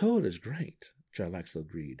 "The toll is great," Jarlaxle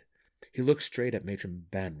agreed. He looked straight at Matron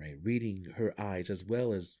Benry, reading her eyes as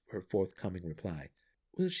well as her forthcoming reply.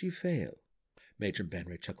 "Will she fail?" Matron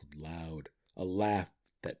Benry chuckled loud, a laugh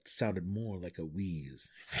that sounded more like a wheeze.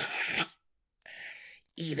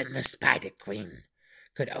 "Even the Spider Queen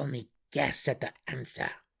could only guess at the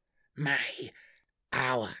answer.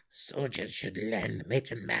 Our soldiers should lend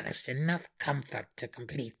Matron Malice enough comfort to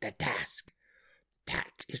complete the task.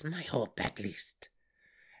 That is my hope, at least.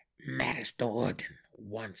 Malice Durden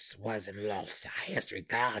once was in Loth's highest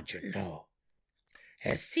regard, you know.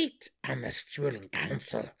 Her seat on the ruling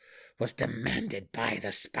council was demanded by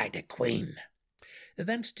the Spider Queen."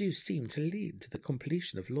 "Events do seem to lead to the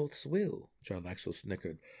completion of Loth's will," Jarlaxle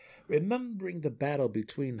snickered, remembering the battle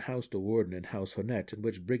between House Do'Urden and House Hornet, in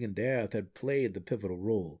which Brigandath had played the pivotal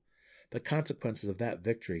role. The consequences of that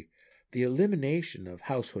victory, the elimination of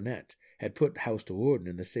House Hornet, had put House Do'Urden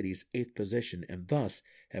in the city's 8th position, and thus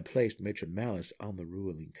had placed Matron Malice on the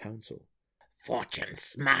ruling council. "Fortune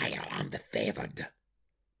smile on the favored,"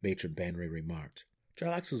 Matron Benry remarked.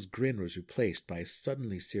 Jarlaxle's grin was replaced by a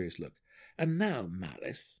suddenly serious look. "And now,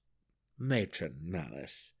 Malice." "Matron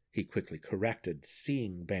Malice," he quickly corrected,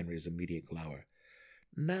 seeing Benry's immediate glower.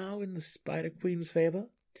 "Now in the Spider Queen's favor?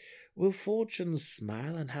 Will fortune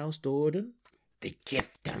smile on House Do'Urden?" "The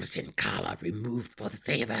gift of Zinkala removed both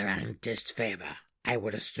favor and disfavor, I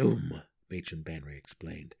would assume," Matron Benry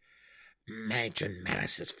explained. "Matron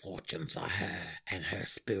Malice's fortunes are her and her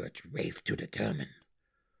spirit wraith to determine."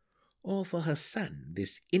 "Or for her son,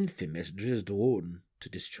 this infamous Drizzt Do'Urden, to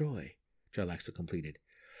destroy," Jarlaxle completed.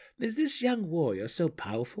 "Is this young warrior so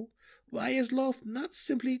powerful? Why has Loth not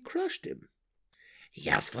simply crushed him?" "He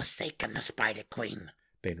has forsaken the Spider Queen,"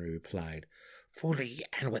 Benry replied, "fully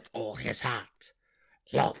and with all his heart.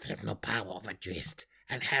 Loth has no power over Drizzt,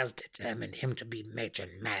 and has determined him to be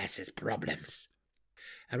Matron Malice's problems."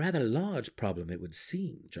 "A rather large problem, it would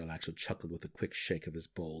seem," Jarlaxle chuckled with a quick shake of his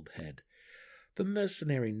bald head. The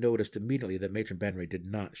mercenary noticed immediately that Matron Benry did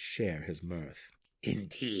not share his mirth.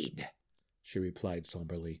 "Indeed," she replied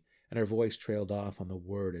somberly, and her voice trailed off on the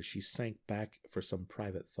word as she sank back for some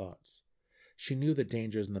private thoughts. She knew the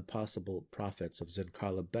dangers and the possible profits of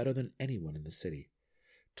Zinkala better than anyone in the city.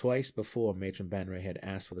 Twice before Matron Benry had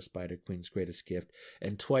asked for the Spider Queen's greatest gift,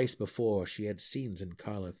 and twice before she had seen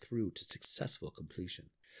Zinkala through to successful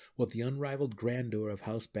completion. With the unrivaled grandeur of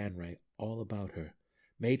House Benry all about her,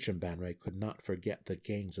 Matron Benry could not forget the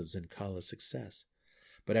gains of Zinkala's success.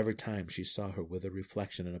 But every time she saw her withered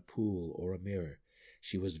reflection in a pool or a mirror,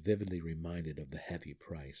 she was vividly reminded of the heavy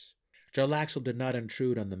price. Jarlaxle did not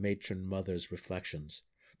intrude on the matron mother's reflections.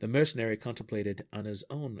 The mercenary contemplated on his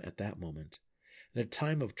own at that moment. In a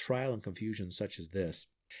time of trial and confusion such as this,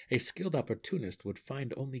 a skilled opportunist would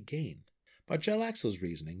find only gain. By Jarlaxle's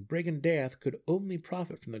reasoning, Brigandath could only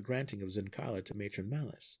profit from the granting of Zinkala to Matron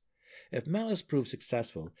Malice. If Malice proved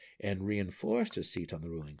successful and reinforced his seat on the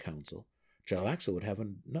ruling council, Jarlaxle would have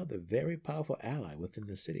another very powerful ally within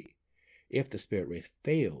the city. If the spirit wraith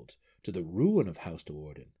failed, to the ruin of House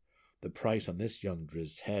Do'Urden, the price on this young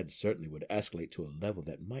Drizzt's head certainly would escalate to a level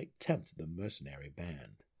that might tempt the mercenary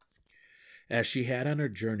band. As she had on her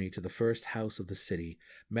journey to the first house of the city,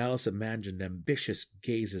 Malice imagined ambitious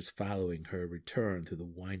gazes following her return through the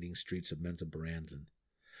winding streets of Menzoberranzan.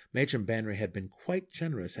 Matron Benry had been quite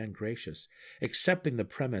generous and gracious, accepting the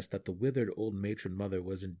premise that the withered old matron mother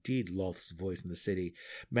was indeed Loth's voice in the city.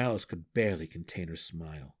 Malice could barely contain her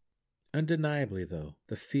smile. Undeniably, though,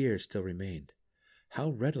 the fear still remained.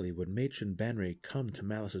 How readily would Matron Banry come to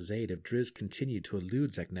Malice's aid if Drizzt continued to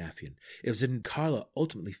elude Zaknaffian, if Zinkarla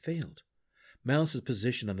ultimately failed? Malice's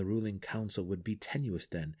position on the ruling council would be tenuous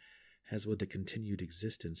then, as would the continued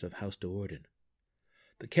existence of House Do'Urden.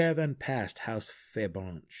 The caravan passed House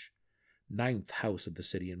Febranche, 9th house of the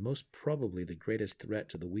city and most probably the greatest threat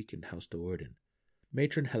to the weakened House Do'Urden.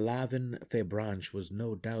 Matron Helavin Febranche was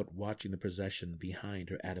no doubt watching the procession behind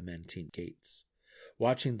her adamantine gates,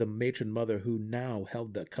 watching the matron mother who now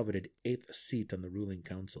held the coveted 8th seat on the ruling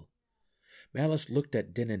council. Malice looked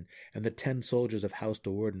at Dinnan, and the 10 soldiers of House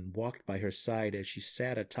Do'Urden walked by her side as she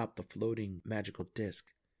sat atop the floating magical disc.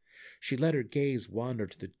 She let her gaze wander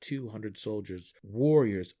to the 200 soldiers,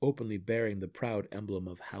 warriors openly bearing the proud emblem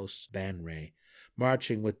of House Banray,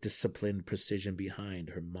 marching with disciplined precision behind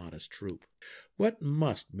her modest troop. What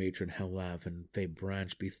must Matron Helavin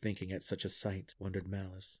Febranche be thinking at such a sight, wondered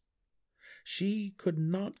Malice. She could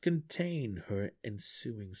not contain her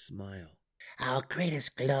ensuing smile. Our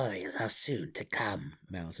greatest glories are soon to come,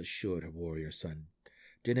 Malice assured her warrior son.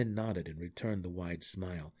 Dinnan nodded and returned the wide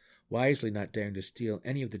smile, wisely not daring to steal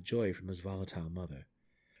any of the joy from his volatile mother.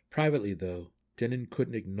 Privately, though, Dinnan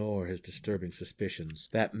couldn't ignore his disturbing suspicions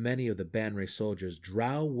that many of the Banray soldiers,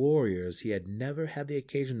 drow warriors he had never had the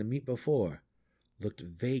occasion to meet before, looked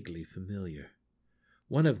vaguely familiar.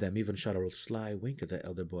 One of them even shot a sly wink at the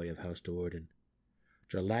elder boy of House Do'Urden.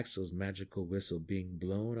 Jarlaxle's magical whistle being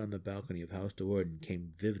blown on the balcony of House Do'Urden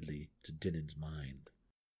came vividly to Dinnan's mind.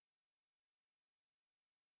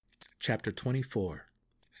 Chapter 24.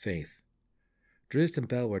 Faith. Drizzt and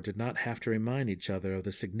Belwar did not have to remind each other of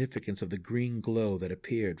the significance of the green glow that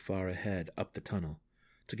appeared far ahead up the tunnel.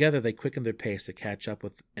 Together they quickened their pace to catch up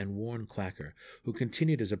with and warn Clacker, who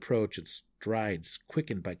continued his approach at strides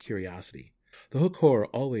quickened by curiosity. The Hook Horror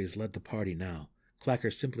always led the party now.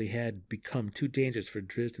 Clacker simply had become too dangerous for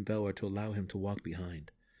Drizzt and Belwar to allow him to walk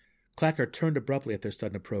behind. Clacker turned abruptly at their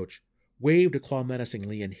sudden approach, waved a claw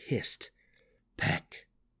menacingly, and hissed. "Peck,"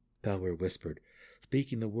 Belwar whispered,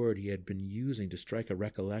 speaking the word he had been using to strike a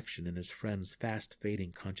recollection in his friend's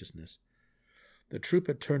fast-fading consciousness. The troop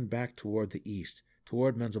had turned back toward the east,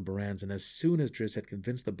 toward Menzelbaran's, and as soon as Drizzt had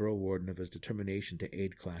convinced the Burrow Warden of his determination to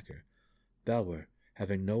aid Clacker, Belwar,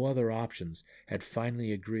 having no other options, had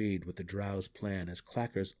finally agreed with the Drow's plan as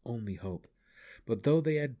Clacker's only hope. But though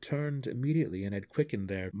they had turned immediately and had quickened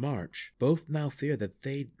their march, both now feared that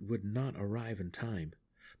they would not arrive in time.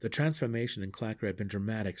 The transformation in Clacker had been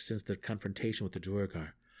dramatic since their confrontation with the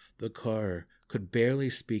Duergar. The Carr could barely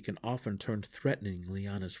speak and often turned threateningly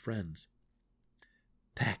on his friends.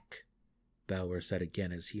 "Peck," Belwar said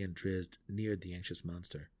again as he and Drizzt neared the anxious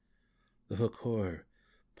monster. The Hook Horror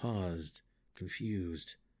paused,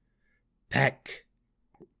 confused. "Peck!"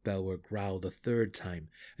 Belwar growled a third time,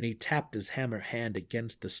 and he tapped his hammer hand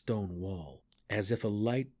against the stone wall, as if a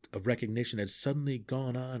light of recognition had suddenly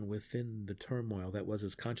gone on within the turmoil that was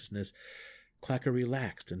his consciousness. Clacker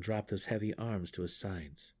relaxed and dropped his heavy arms to his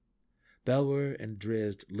sides. Belwar and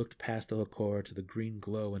Drizzt looked past the Hook Horror to the green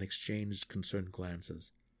glow and exchanged concerned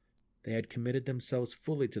glances. They had committed themselves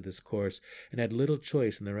fully to this course and had little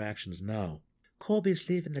choice in their actions now. "Corby's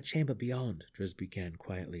live in the chamber beyond," Drizzt began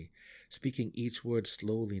quietly, speaking each word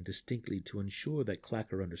slowly and distinctly to ensure that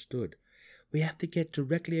Clacker understood. "We have to get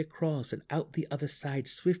directly across and out the other side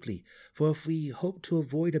swiftly, for if we hope to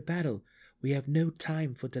avoid a battle, we have no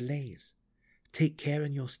time for delays. Take care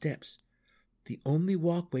in your steps. The only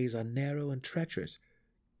walkways are narrow and treacherous."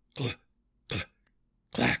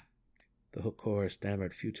 "Clack!" the Hook Horror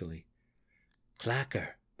stammered futilely.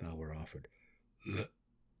 "Clacker," Belwar offered.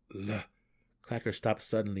 "L." Clacker stopped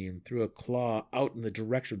suddenly and threw a claw out in the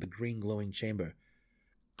direction of the green glowing chamber.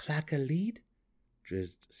 "Clacker lead?"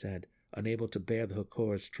 Drizzt said, unable to bear the Hook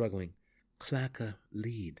Horror's struggling. "Clacker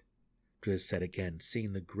lead," Drizzt said again,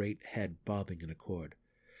 seeing the great head bobbing in accord.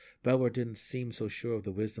 Belwar didn't seem so sure of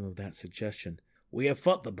the wisdom of that suggestion. "We have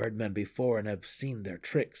fought the birdmen before and have seen their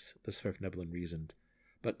tricks," the Svirfneblin reasoned.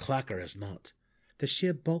 "But Clacker has not." "The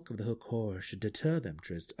sheer bulk of the Hook Horror should deter them,"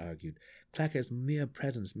 Drizzt argued. "Clacker's mere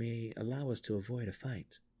presence may allow us to avoid a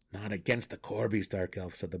fight." "Not against the Corbies, Dark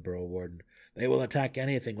Elf," said the Burrow Warden. "They will attack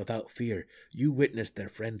anything without fear. You witnessed their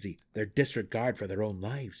frenzy, their disregard for their own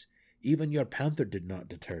lives. Even your panther did not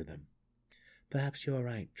deter them." "Perhaps you're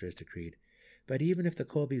right," Drizzt agreed. "But even if the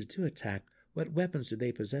Corbies do attack, what weapons do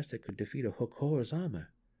they possess that could defeat a Hook Horror's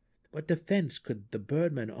armor? What defense could the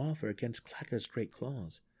birdmen offer against Clacker's great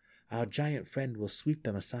claws? Our giant friend will sweep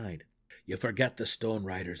them aside." "You forget the stone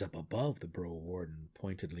riders up above," the Burrow Warden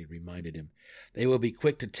pointedly reminded him. "They will be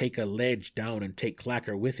quick to take a ledge down and take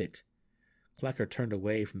Clacker with it." Clacker turned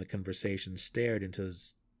away from the conversation, stared into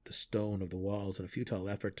the the stone of the walls in a futile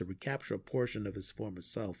effort to recapture a portion of his former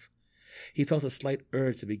self. He felt a slight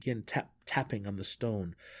urge to begin tapping on the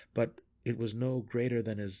stone, but it was no greater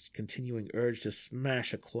than his continuing urge to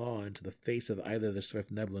smash a claw into the face of either the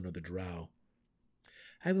Swift Neblin or the Drow.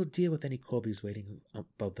 "I will deal with any Corbies waiting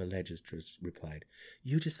above the ledges," Drizzt replied.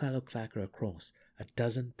 "You just follow Clacker across, a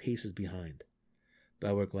dozen paces behind."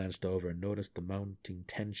 Belwer glanced over and noticed the mounting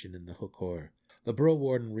tension in the hook horror. The Burrow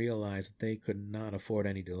Warden realized that they could not afford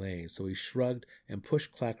any delay, so he shrugged and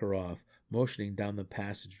pushed Clacker off, motioning down the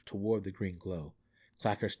passage toward the green glow.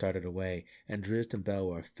 Clacker started away, and Drizzt and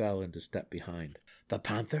Belwer fell into step behind. "The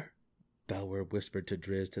Panther?" Belwer whispered to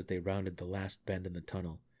Drizzt as they rounded the last bend in the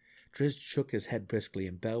tunnel. Drizzt shook his head briskly,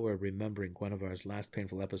 and Belwer, remembering Guenhwyvar's last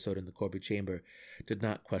painful episode in the Corby chamber, did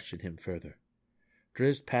not question him further.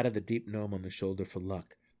 Drizzt patted the deep gnome on the shoulder for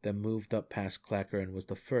luck, then moved up past Clacker and was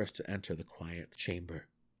the first to enter the quiet chamber.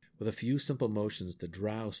 With a few simple motions, the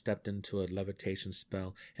Drow stepped into a levitation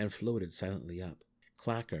spell and floated silently up.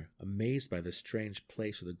 Clacker, amazed by the strange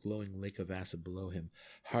place with a glowing lake of acid below him,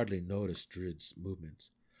 hardly noticed Drizzt's movements.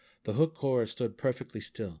 The hook horror stood perfectly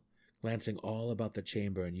still, glancing all about the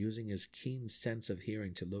chamber and using his keen sense of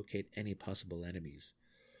hearing to locate any possible enemies.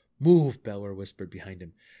 "Move," Belwer whispered behind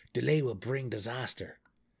him. "Delay will bring disaster."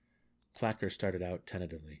 Clacker started out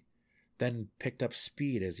tentatively, then picked up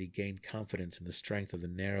speed as he gained confidence in the strength of the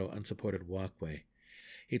narrow, unsupported walkway.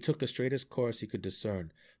 He took the straightest course he could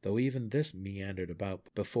discern, though even this meandered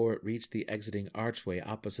about before it reached the exiting archway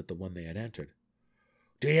opposite the one they had entered.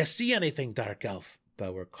 "Do you see anything, Dark Elf?"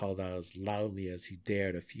 Belwer called out as loudly as he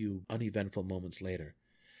dared a few uneventful moments later.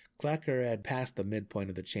 Clacker had passed the midpoint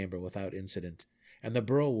of the chamber without incident, and the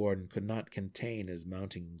Burrow Warden could not contain his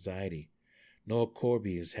mounting anxiety. No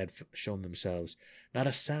Corbies had shown themselves. Not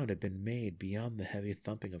a sound had been made beyond the heavy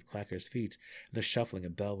thumping of Clacker's feet and the shuffling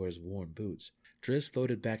of Belwer's worn boots. Drizzt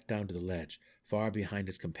floated back down to the ledge, far behind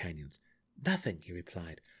his companions. "Nothing," he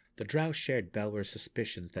replied. The Drow shared Belwer's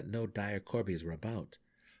suspicions that no dire Corbies were about.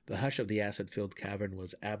 The hush of the acid-filled cavern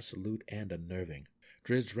was absolute and unnerving.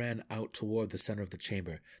 Drizzt ran out toward the center of the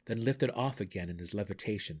chamber, then lifted off again in his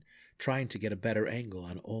levitation, trying to get a better angle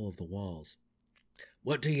on all of the walls.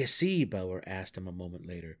 "What do you see?" Belwer asked him a moment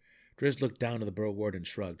later. Drizzt looked down at the Burrow Warden and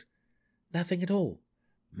shrugged. "Nothing at all."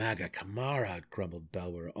 "MAGGA CAMMARA," grumbled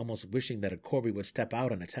Belwer, almost wishing that a Corby would step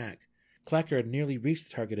out and attack. Clacker had nearly reached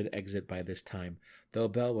the targeted exit by this time, though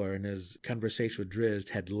Belwer, in his conversation with Drizzt,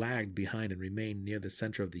 had lagged behind and remained near the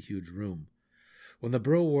center of the huge room. When the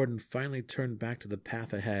Burrow Warden finally turned back to the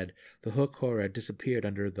path ahead, the hook horror had disappeared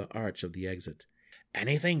under the arch of the exit.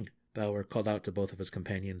 "Anything?" Belwer called out to both of his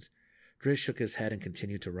companions. Drizzt shook his head and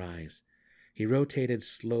continued to rise. He rotated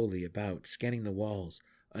slowly about, scanning the walls,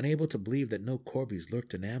 unable to believe that no Corbies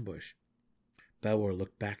lurked in ambush. Belwer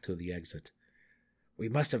looked back to the exit. "We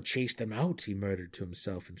must have chased them out," he muttered to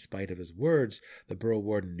himself. In spite of his words, the Burrow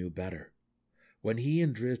Warden knew better. When he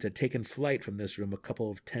and Drizzt had taken flight from this room a couple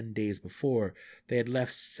of 10 days before, they had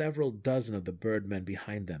left several dozen of the birdmen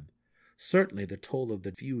behind them. Certainly the toll of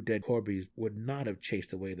the few dead Corbies would not have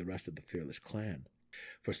chased away the rest of the fearless clan.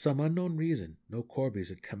 For some unknown reason, no Corbies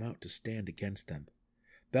had come out to stand against them.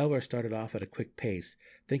 Belwer started off at a quick pace,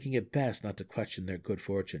 thinking it best not to question their good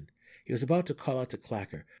fortune. He was about to call out to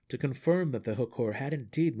Clacker to confirm that the hook horror had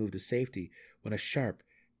indeed moved to safety when a sharp,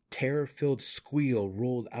 terror-filled squeal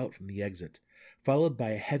rolled out from the exit, followed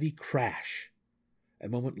by a heavy crash. A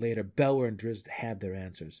moment later, Belwer and Drizzt had their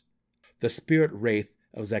answers. The spirit wraith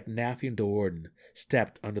of Zaknaffian the Warden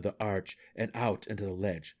stepped under the arch and out into the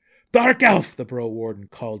ledge. "Dark Elf!" the Burrow Warden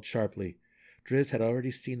called sharply. Drizzt had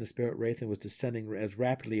already seen the spirit wraith and was descending as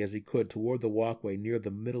rapidly as he could toward the walkway near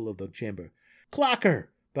the middle of the chamber. "Clacker!"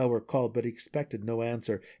 Belwer called, but he expected no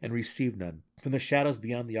answer and received none. From the shadows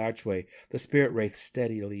beyond the archway, the spirit wraith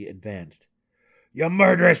steadily advanced. "You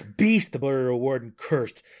murderous beast!" the Burrow Warden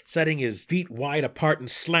cursed, setting his feet wide apart and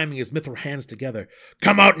slamming his mithril hands together.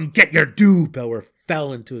 "Come out and get your due!" Belwer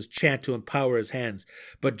fell into his chant to empower his hands,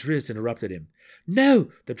 but Drizzt interrupted him.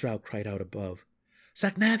 "No!" the Drow cried out above.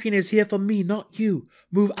 "Zaknaffian is here for me, not you.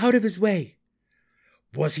 Move out of his way."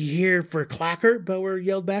 "Was he here for Clacker?" Belwer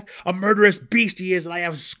yelled back. "A murderous beast he is, and I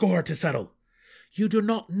have a score to settle." "You do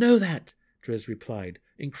not know that," Drizzt replied,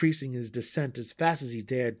 increasing his descent as fast as he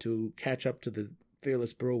dared to catch up to the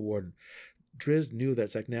fearless Burrow Warden. Drizzt knew that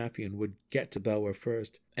Zaknaffian would get to Belwer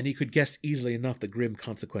first, and he could guess easily enough the grim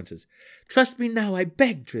consequences. "Trust me now, I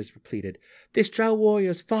beg," Drizzt pleaded. "This Drow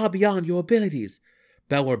warrior is far beyond your abilities."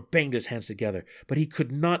 Belwer banged his hands together, but he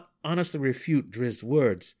could not honestly refute Drizzt's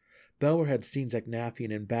words. Belwer had seen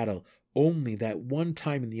Zaknaffian in battle only that one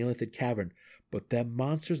time in the Illithid cavern, but that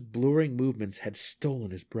monster's blurring movements had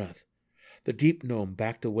stolen his breath. The deep gnome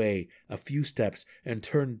backed away a few steps and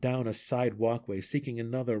turned down a side walkway, seeking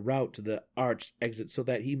another route to the arched exit so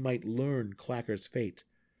that he might learn Clacker's fate.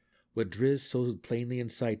 With Drizzt so plainly in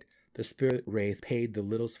sight, the spirit wraith paid the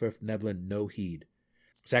little Svirfneblin no heed.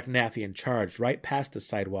 Zaknathian charged right past the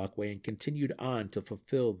side walkway and continued on to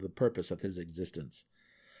fulfill the purpose of his existence.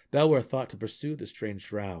 Belwer thought to pursue the strange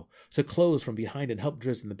drow, to close from behind and help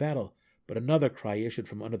Drizzt in the battle, but another cry issued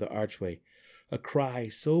from under the archway, a cry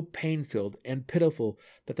so pain-filled and pitiful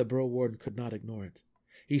that the Burrow Warden could not ignore it.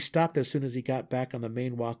 He stopped as soon as he got back on the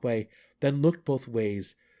main walkway, then looked both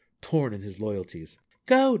ways, torn in his loyalties.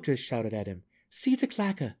 "Go!" Drizzt shouted at him. "See to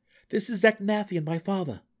Clacker. This is Zaknathian, my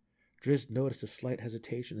father." Drizzt noticed a slight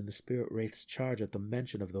hesitation in the spirit wraith's charge at the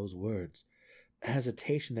mention of those words, a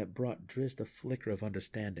hesitation that brought Drizzt a flicker of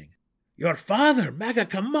understanding. "Your father, MAGGA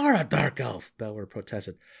CAMMARA, Dark Elf!" Belwer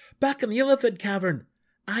protested. "Back in the Illithid cavern."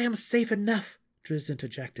 "I am safe enough," Drizzt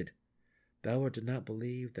interjected. Belwer did not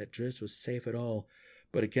believe that Drizzt was safe at all,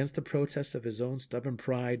 but against the protests of his own stubborn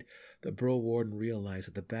pride, the Burrow Warden realized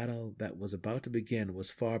that the battle that was about to begin was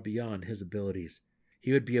far beyond his abilities.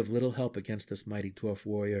 He would be of little help against this mighty dwarf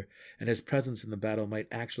warrior, and his presence in the battle might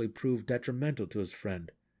actually prove detrimental to his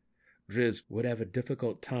friend. Drizzt would have a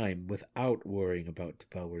difficult time without worrying about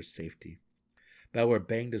Belwer's safety. Belwer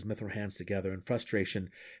banged his mithril hands together in frustration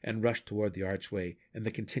and rushed toward the archway and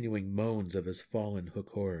the continuing moans of his fallen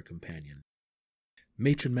hook-horror companion.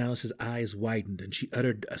 Matron Malice's eyes widened, and she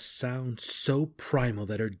uttered a sound so primal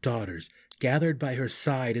that her daughters, gathered by her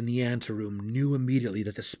side in the anteroom, knew immediately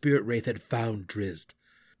that the spirit wraith had found Drizzt.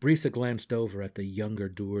 Brisa glanced over at the younger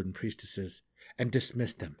Duerden priestesses and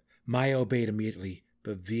dismissed them. Maya obeyed immediately,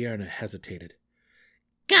 but Vierna hesitated.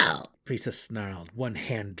 "Go!" Brisa snarled, one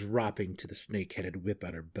hand dropping to the snake-headed whip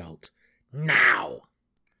at her belt. "Now!"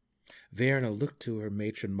 Vierna looked to her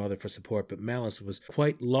matron mother for support, but Malice was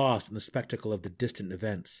quite lost in the spectacle of the distant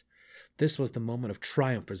events. This was the moment of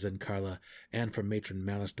triumph for Zenkarla and for matron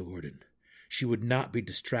Malice Duerden. She would not be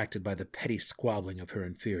distracted by the petty squabbling of her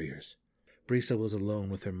inferiors. Brisa was alone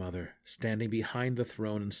with her mother, standing behind the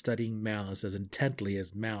throne and studying Malice as intently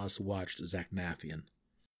as Malice watched Zaknathian.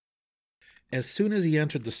 As soon as he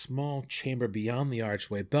entered the small chamber beyond the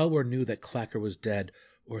archway, Belwer knew that Clacker was dead,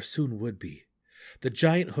 or soon would be. The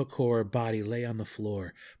giant hook-horror body lay on the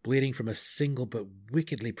floor, bleeding from a single but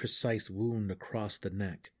wickedly precise wound across the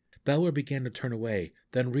neck. Belwer began to turn away,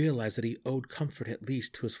 then realized that he owed comfort at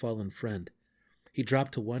least to his fallen friend. He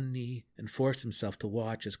dropped to one knee and forced himself to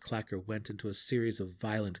watch as Clacker went into a series of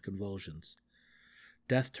violent convulsions.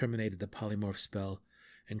 Death terminated the polymorph spell,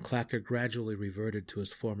 and Clacker gradually reverted to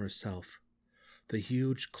his former self. The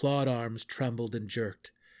huge clawed arms trembled and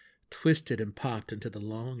jerked, twisted and popped into the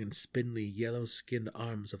long and spindly yellow-skinned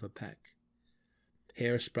arms of a peck.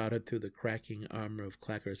 Hair sprouted through the cracking armor of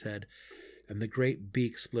Clacker's head, and the great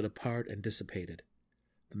beak split apart and dissipated.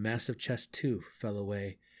 The massive chest, too, fell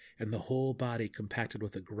away, and the whole body compacted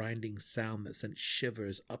with a grinding sound that sent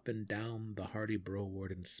shivers up and down the hardy Burrow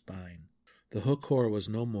Warden's spine. The hook-horror was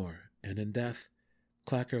no more, and in death,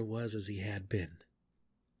 Clacker was as he had been.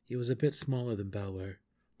 He was a bit smaller than Belwer,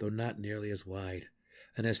 though not nearly as wide,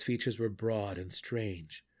 and his features were broad and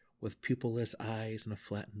strange, with pupilless eyes and a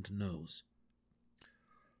flattened nose.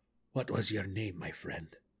 "What was your name, my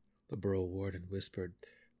friend?" the Burrow Warden whispered,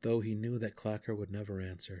 though he knew that Clacker would never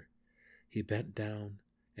answer. He bent down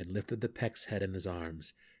and lifted the peck's head in his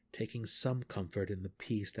arms, taking some comfort in the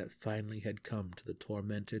peace that finally had come to the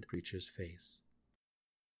tormented creature's face.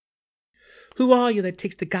 "Who are you that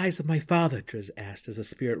takes the guise of my father?" Drizzt asked as the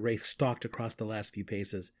spirit wraith stalked across the last few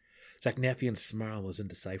paces. Zaknathian's snarl was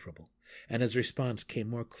indecipherable, and his response came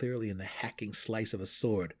more clearly in the hacking slice of a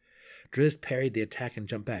sword. Drizzt parried the attack and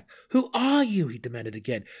jumped back. "Who are you?" he demanded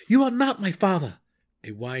again. "You are not my father."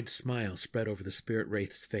 A wide smile spread over the spirit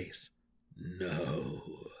wraith's face.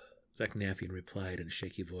 "No," Zaknathian replied in a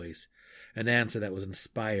shaky voice, an answer that was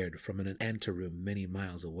inspired from an anteroom many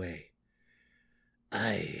miles away.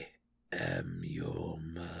 "I am your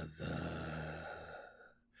mother."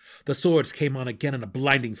 The swords came on again in a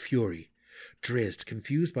blinding fury. Drizzt,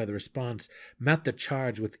 confused by the response, met the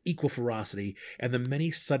charge with equal ferocity, and the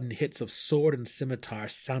many sudden hits of sword and scimitar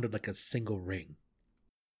sounded like a single ring.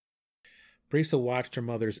 Brisa watched her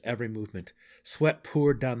mother's every movement. Sweat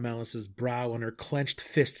poured down Malice's brow, and her clenched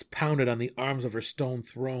fists pounded on the arms of her stone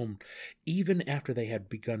throne, even after they had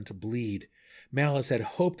begun to bleed. Malice had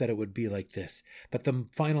hoped that it would be like this, that the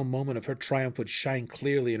final moment of her triumph would shine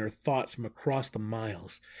clearly in her thoughts from across the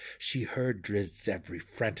miles. She heard Drizzt's every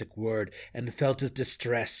frantic word, and felt his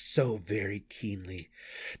distress so very keenly.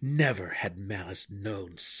 Never had Malice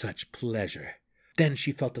known such pleasure. Then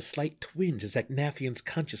she felt a slight twinge as Zaknaffian's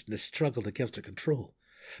consciousness struggled against her control.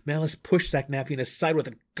 Malice pushed Zaknaffian aside with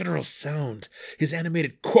a guttural sound. His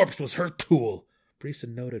animated corpse was her tool. Brisa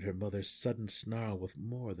noted her mother's sudden snarl with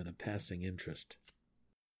more than a passing interest.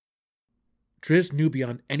 Drizzt knew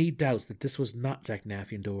beyond any doubts that this was not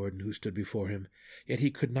Zaknaffian Do'Urden who stood before him, yet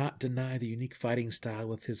he could not deny the unique fighting style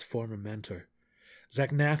with his former mentor.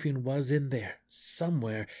 Zaknaffian was in there,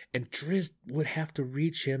 somewhere, and Drizzt would have to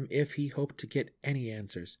reach him if he hoped to get any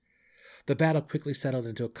answers. The battle quickly settled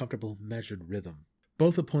into a comfortable, measured rhythm.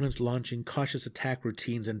 Both opponents launching cautious attack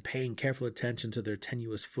routines and paying careful attention to their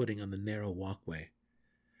tenuous footing on the narrow walkway.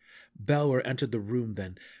 Belwer entered the room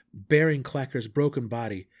then, bearing Clacker's broken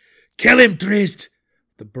body. "Kill him, Drizzt!"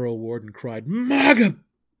 the Burrow Warden cried. "MAGGA!"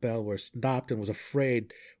 Belwer stopped and was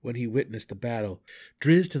afraid when he witnessed the battle.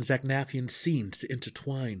 Drizzt and Zaknaffian seemed to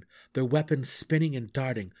intertwine, their weapons spinning and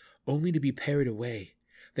darting, only to be parried away.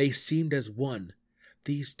 They seemed as one,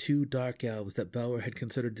 these two dark elves that Belwer had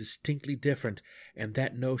considered distinctly different, and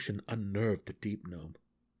that notion unnerved the Deep Gnome.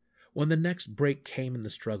 When the next break came in the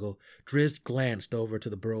struggle, Drizzt glanced over to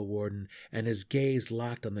the Burrow Warden, and his gaze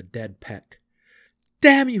locked on the dead Peck.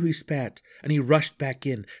 "Damn you!" he spat, and he rushed back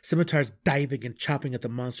in, scimitars diving and chopping at the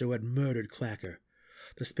monster who had murdered Clacker.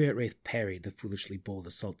 The Spirit Wraith parried the foolishly bold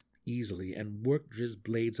assault easily and worked Drizzt's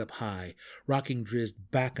blades up high, rocking Drizzt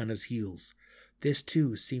back on his heels. This,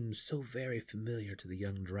 too, seemed so very familiar to the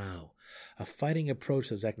young drow, a fighting approach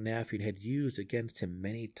that Zaknaffian had used against him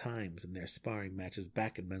many times in their sparring matches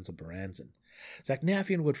back in Menzoberranzan.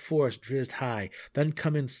 Zaknaffian would force Drizzt high, then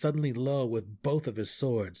come in suddenly low with both of his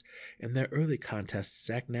swords. In their early contests,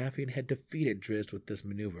 Zaknaffian had defeated Drizzt with this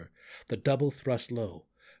maneuver, the double thrust low.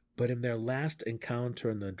 But in their last encounter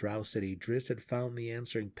in the Drow City, Drizzt had found the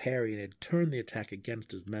answering parry and had turned the attack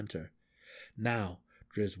against his mentor. Now,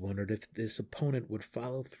 Drizzt wondered if this opponent would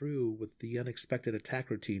follow through with the unexpected attack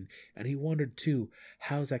routine, and he wondered, too,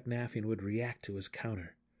 how Zaknaffian would react to his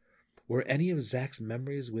counter. Were any of Zak's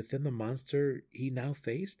memories within the monster he now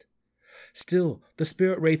faced? Still, the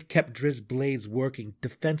Spirit Wraith kept Drizzt's blades working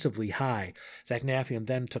defensively high. Zaknaffian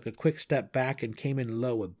then took a quick step back and came in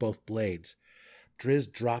low with both blades.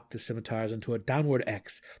 Drizzt dropped the scimitars into a downward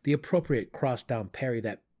X, the appropriate cross-down parry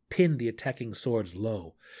that pinned the attacking swords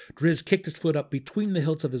low. Drizzt kicked his foot up between the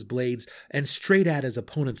hilts of his blades and straight at his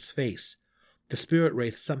opponent's face. The Spirit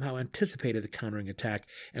Wraith somehow anticipated the countering attack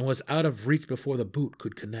and was out of reach before the boot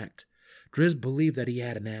could connect. Drizzt believed that he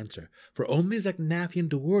had an answer, for only Zaknaffian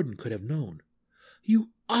Do'Urden could have known.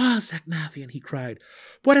 "You are Zaknaffian," he cried.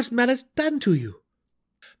 "What has Malice done to you?"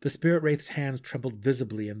 The Spirit Wraith's hands trembled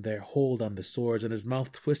visibly in their hold on the swords, and his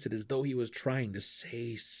mouth twisted as though he was trying to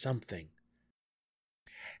say something.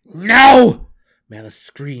 "No!" Malice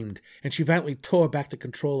screamed, and she violently tore back the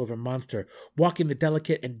control of her monster, walking the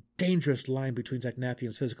delicate and dangerous line between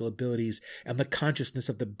Zaknaffian's physical abilities and the consciousness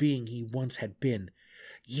of the being he once had been.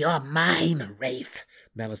 "You're mine, Wraith,"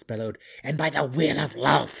 Malice bellowed, "and by the will of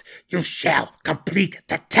Lolth, you shall complete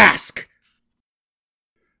the task."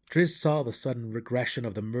 Drizzt saw the sudden regression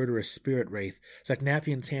of the murderous Spirit Wraith.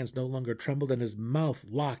 Zaknaffian's hands no longer trembled, and his mouth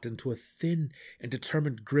locked into a thin and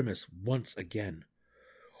determined grimace once again.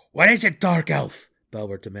 "What is it, Dark Elf?"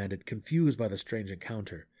 Belwer demanded, confused by the strange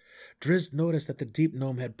encounter. Drizzt noticed that the Deep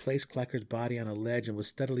Gnome had placed Clacker's body on a ledge and was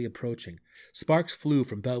steadily approaching. Sparks flew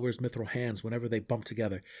from Belwer's mithril hands whenever they bumped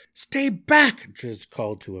together. "Stay back!" Drizzt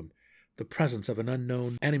called to him. The presence of an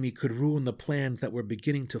unknown enemy could ruin the plans that were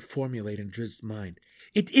beginning to formulate in Drizzt's mind.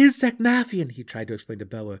 "It is Zaknaffian," he tried to explain to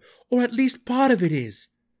Belwer, "or at least part of it is."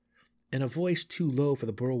 In a voice too low for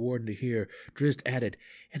the Burrow Warden to hear, Drizzt added,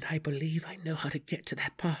 "And I believe I know how to get to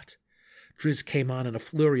that part." Drizzt came on in a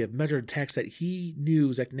flurry of measured attacks that he knew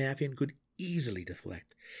Zaknaffian could easily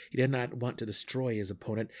deflect. He did not want to destroy his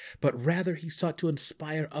opponent, but rather he sought to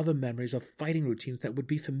inspire other memories of fighting routines that would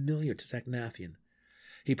be familiar to Zaknaffian.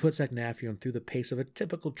 He put Zaknaffian through the pace of a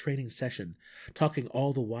typical training session, talking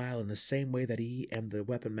all the while in the same way that he and the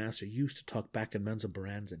weapon master used to talk back in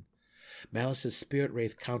Menzoberranzan. Malice's Spirit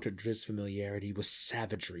Wraith countered Drizzt's familiarity with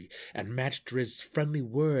savagery and matched Drizzt's friendly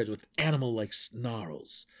words with animal-like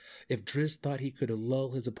snarls. If Drizzt thought he could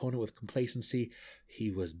lull his opponent with complacency,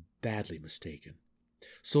 he was badly mistaken.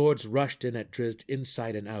 Swords rushed in at Drizzt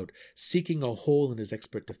inside and out, seeking a hole in his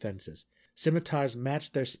expert defenses. Scimitars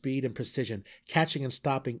matched their speed and precision, catching and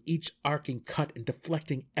stopping each arcing cut and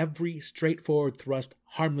deflecting every straightforward thrust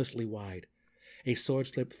harmlessly wide. A sword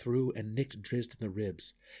slipped through and nicked Drizzt in the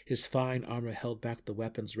ribs. His fine armor held back the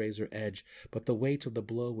weapon's razor edge, but the weight of the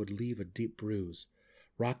blow would leave a deep bruise.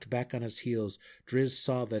 Rocked back on his heels, Drizzt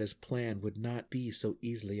saw that his plan would not be so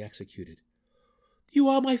easily executed. "You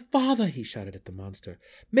are my father," he shouted at the monster.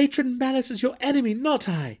 "Matron Malice is your enemy, not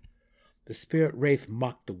I." The spirit wraith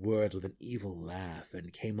mocked the words with an evil laugh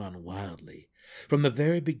and came on wildly. From the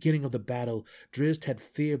very beginning of the battle, Drizzt had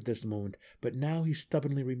feared this moment, but now he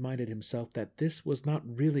stubbornly reminded himself that this was not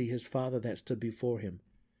really his father that stood before him.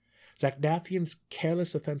 Zaknaffian's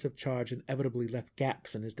careless offensive charge inevitably left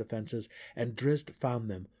gaps in his defenses, and Drizzt found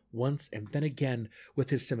them, once and then again,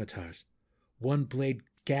 with his scimitars. One blade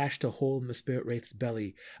gashed a hole in the spirit wraith's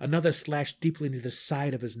belly, another slashed deeply into the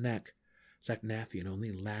side of his neck. Zaknaffian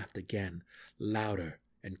only laughed again, louder,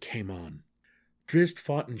 and came on. Drizzt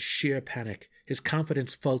fought in sheer panic, his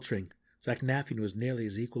confidence faltering. Zaknaffian was nearly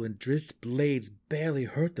his equal, and Drizzt's blades barely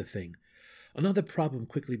hurt the thing. Another problem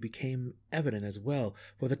quickly became evident as well,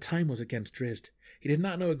 for the time was against Drizzt. He did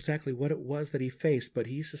not know exactly what it was that he faced, but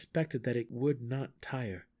he suspected that it would not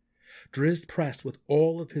tire. Drizzt pressed with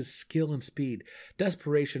all of his skill and speed.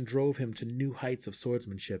 Desperation drove him to new heights of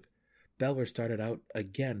swordsmanship. Belwer started out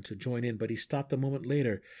again to join in, but he stopped a moment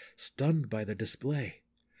later, stunned by the display.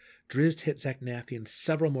 Drizzt hit Zaknaffian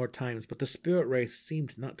several more times, but the spirit wraith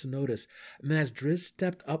seemed not to notice, and as Drizzt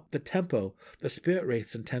stepped up the tempo, the spirit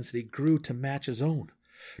wraith's intensity grew to match his own.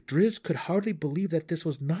 Drizzt could hardly believe that this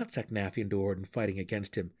was not Zaknaffian Duorden fighting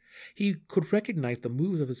against him. He could recognize the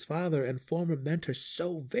moves of his father and former mentor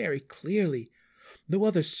so very clearly. No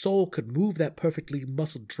other soul could move that perfectly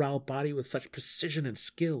muscled drow body with such precision and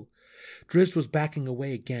skill. Drizzt was backing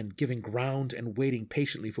away again, giving ground and waiting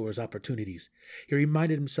patiently for his opportunities. He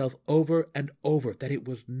reminded himself over and over that it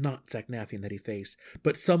was not Zaknaffian that he faced,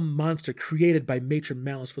 but some monster created by Matron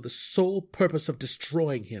Malice for the sole purpose of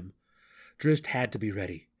destroying him. Drizzt had to be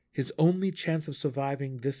ready. His only chance of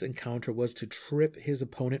surviving this encounter was to trip his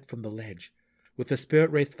opponent from the ledge. With the spirit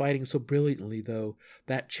wraith fighting so brilliantly, though,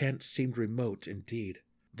 that chance seemed remote indeed.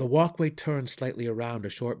 The walkway turned slightly around a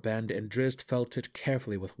short bend, and Drizzt felt it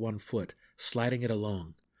carefully with one foot, sliding it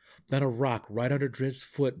along. Then a rock right under Drizzt's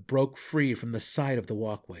foot broke free from the side of the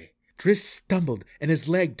walkway. Drizzt stumbled, and his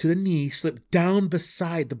leg to the knee slipped down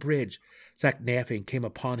beside the bridge. Zaknaffian came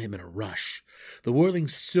upon him in a rush. The whirling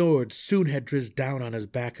sword soon had Drizzt down on his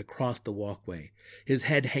back across the walkway, his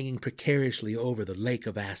head hanging precariously over the lake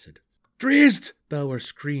of acid. "Drizzt!" Belwer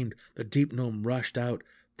screamed. The deep gnome rushed out,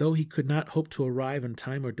 though he could not hope to arrive in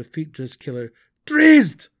time or defeat Drizzt's killer.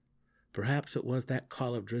 "Drizzt!" Perhaps it was that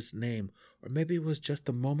call of Drizzt's name, or maybe it was just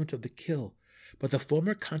the moment of the kill. But the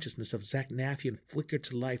former consciousness of Zaknaffian flickered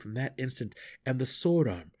to life in that instant, and the sword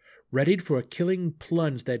arm, readied for a killing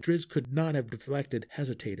plunge that Drizzt could not have deflected,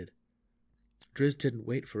 hesitated. Drizzt didn't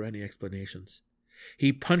wait for any explanations.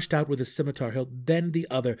 He punched out with his scimitar hilt, then the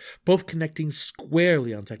other, both connecting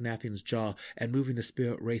squarely on Zaknaffian's jaw and moving the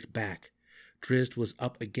spirit wraith back. Drizzt was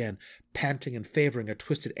up again, panting and favoring a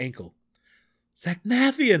twisted ankle.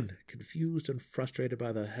 "Zaknaffian!" Confused and frustrated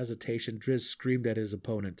by the hesitation, Drizzt screamed at his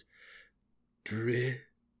opponent. "Drizzt?"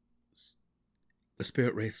 The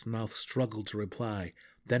spirit wraith's mouth struggled to reply.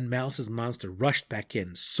 Then Malice's monster rushed back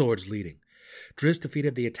in, swords leading. Drizzt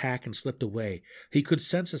defeated the attack and slipped away. He could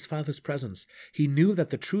sense his father's presence. He knew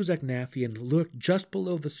that the true Zaknaffian lurked just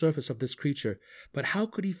below the surface of this creature, but how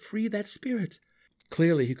could he free that spirit?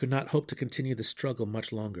 Clearly he could not hope to continue the struggle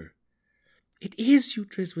much longer. "It is you,"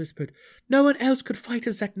 Drizzt whispered. "No one else could fight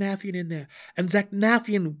a Zaknaffian in there, and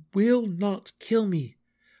Zaknaffian will not kill me."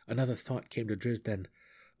 Another thought came to Drizzt then,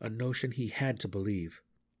 a notion he had to believe.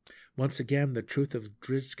 Once again the truth of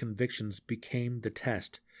Drizzt's convictions became the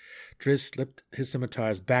test. Drizzt slipped his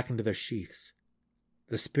scimitars back into their sheaths.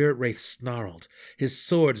 The spirit wraith snarled. His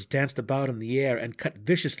swords danced about in the air and cut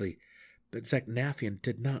viciously, but Zaknaffian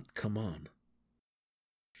did not come on.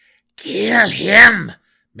 "Kill him!"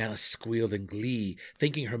 Malice squealed in glee,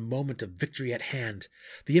 thinking her moment of victory at hand.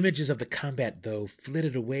 The images of the combat, though,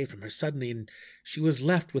 flitted away from her suddenly, and she was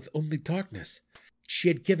left with only darkness. She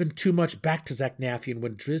had given too much back to Zaknaffian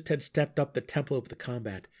when Drizzt had stepped up the tempo of the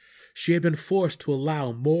combat. She had been forced to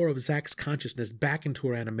allow more of Zak's consciousness back into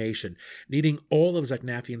her animation, needing all of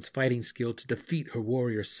Zaknaffian's fighting skill to defeat her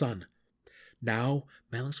warrior son. Now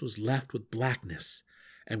Malice was left with blackness,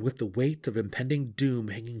 and with the weight of impending doom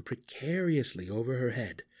hanging precariously over her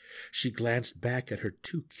head. She glanced back at her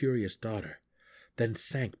too curious daughter, then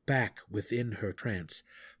sank back within her trance,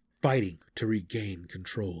 fighting to regain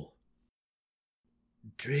control.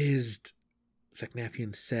 "Drizzt,"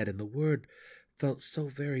 Zaknaffian said, and the word felt so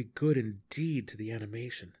very good indeed to the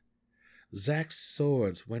animation. Zak's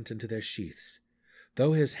swords went into their sheaths,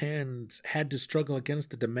 though his hands had to struggle against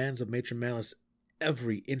the demands of Matron Malice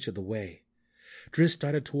every inch of the way. Drizzt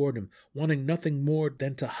started toward him, wanting nothing more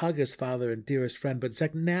than to hug his father and dearest friend, but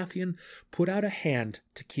Zaknaffian put out a hand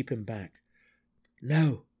to keep him back.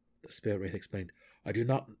 "No," the spirit wraith explained. I do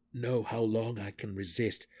not know how long I can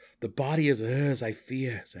resist. The body is hers, I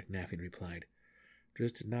fear, Zaknaffian replied.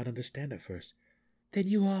 Drizzt did not understand at first. Then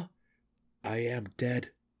you are... I am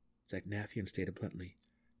dead, Zaknaffian stated bluntly.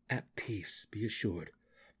 At peace, be assured.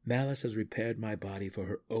 Malice has repaired my body for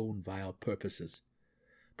her own vile purposes.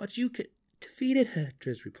 But you defeated her,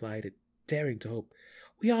 Drizzt replied, daring to hope.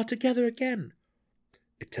 We are together again.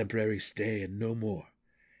 A temporary stay and no more.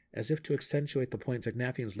 As if to accentuate the point,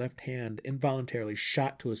 Zaknaffian's left hand involuntarily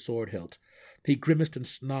shot to his sword hilt. He grimaced and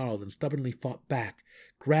snarled and stubbornly fought back,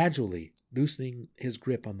 gradually loosening his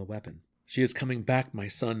grip on the weapon. She is coming back, my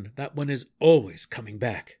son. That one is always coming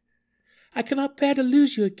back. I cannot bear to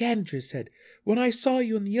lose you again, Drizzt said. When I saw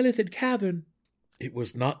you in the Illithid cavern... It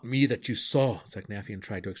was not me that you saw, Zaknaffian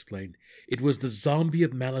tried to explain. It was the zombie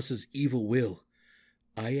of Malice's evil will.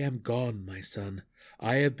 I am gone, my son.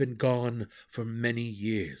 I have been gone for many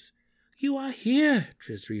years. You are here,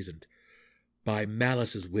 Drizzt reasoned. By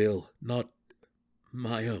Malice's will, not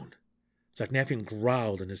my own. Zaknaffian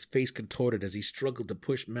growled and his face contorted as he struggled to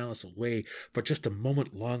push Malice away for just a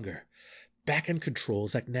moment longer. Back in control,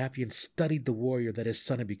 Zaknaffian studied the warrior that his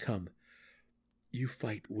son had become. You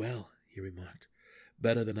fight well, he remarked.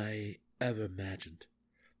 Better than I ever imagined.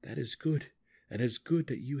 That is good, and it's good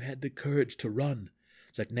that you had the courage to run.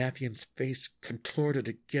 Zaknaffian's face contorted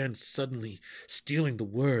again, suddenly stealing the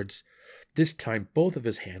words. This time both of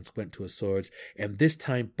his hands went to his swords, and this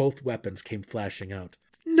time both weapons came flashing out.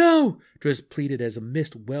 No! Drizzt pleaded as a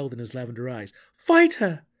mist welled in his lavender eyes. Fight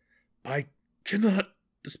her! I cannot,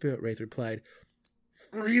 the spirit wraith replied.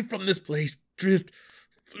 Flee from this place, Drizzt.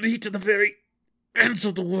 Flee to the very ends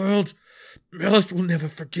of the world. Malice will never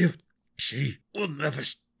forgive. She will never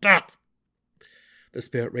stop. The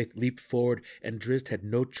spirit wraith leaped forward, and Drizzt had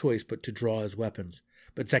no choice but to draw his weapons.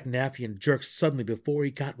 But Zaknaffian jerked suddenly before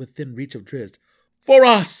he got within reach of Drizzt. For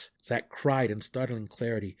us! Zak cried in startling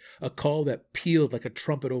clarity, a call that pealed like a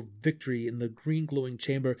trumpet of victory in the green glowing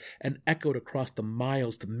chamber and echoed across the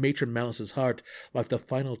miles to Matron Malice's heart like the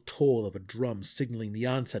final toll of a drum signaling the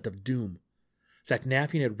onset of doom.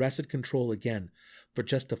 Zaknaffian had wrested control again for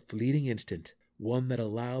just a fleeting instant, one that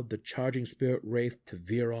allowed the charging spirit wraith to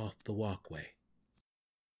veer off the walkway.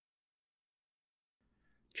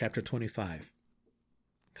 Chapter 25.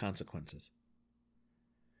 Consequences.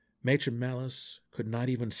 Matron Malice could not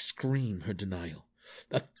even scream her denial.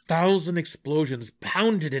 1,000 explosions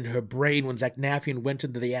pounded in her brain when Zaknaffian went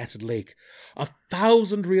into the acid lake.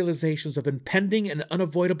 1,000 realizations of impending and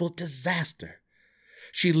unavoidable disaster.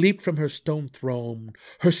 She leaped from her stone throne,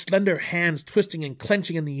 her slender hands twisting and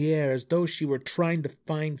clenching in the air as though she were trying to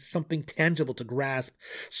find something tangible to grasp,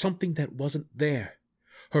 something that wasn't there.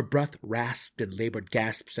 Her breath rasped in labored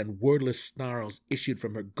gasps, and wordless snarls issued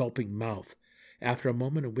from her gulping mouth. After a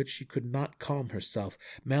moment in which she could not calm herself,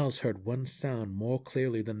 Malice heard one sound more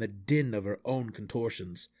clearly than the din of her own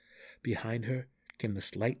contortions. Behind her came the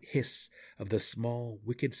slight hiss of the small,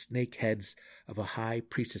 wicked snake heads of a high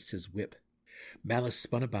priestess's whip. Malice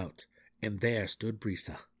spun about, and there stood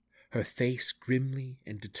Brisa, her face grimly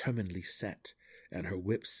and determinedly set, and her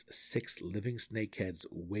whip's 6 living snakeheads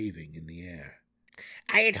waving in the air.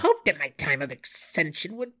 I had hoped that my time of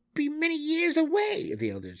ascension would be many years away,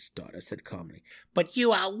 the elder's daughter said calmly. But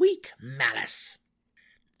you are weak, Malice.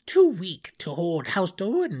 Too weak to hold House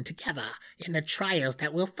Do'Urden together in the trials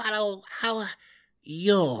that will follow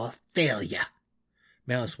your failure.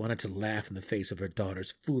 Malice wanted to laugh in the face of her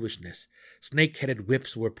daughter's foolishness. Snake-headed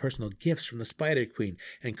whips were personal gifts from the Spider Queen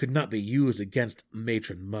and could not be used against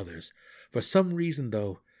matron mothers. For some reason,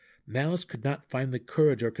 though, Malice could not find the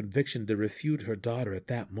courage or conviction to refute her daughter at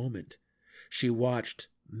that moment. She watched,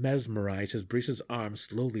 mesmerized, as Brisa's arm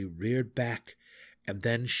slowly reared back and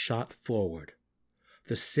then shot forward.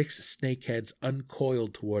 The 6 snakeheads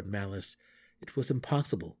uncoiled toward Malice. It was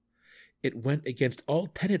impossible. It went against all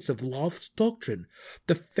tenets of Loth's doctrine.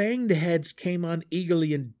 The fanged heads came on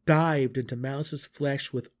eagerly and dived into Malice's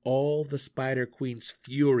flesh with all the Spider Queen's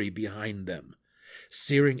fury behind them.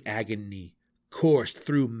 Searing agony coursed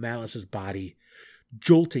through Malice's body,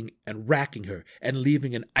 jolting and racking her and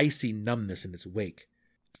leaving an icy numbness in its wake.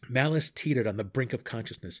 Malice teetered on the brink of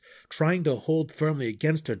consciousness, trying to hold firmly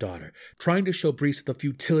against her daughter, trying to show Brisa the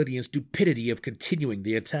futility and stupidity of continuing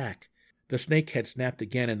the attack. The snakehead snapped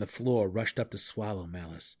again, and the floor rushed up to swallow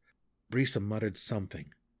Malice. Brisa muttered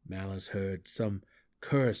something. Malice heard some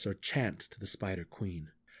curse or chant to the Spider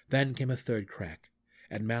Queen. Then came a third crack,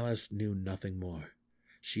 and Malice knew nothing more.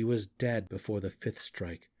 She was dead before the 5th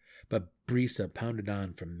strike, but Brisa pounded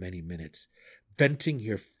on for many minutes, venting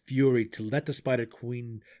her fury to let the Spider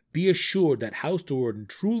Queen be assured that House Do'Urden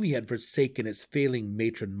truly had forsaken its failing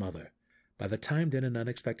matron mother. By the time Dinnan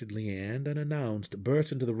unexpectedly and unannounced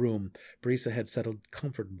burst into the room, Brisa had settled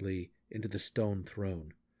comfortably into the stone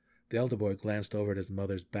throne. The elder boy glanced over at his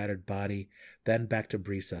mother's battered body, then back to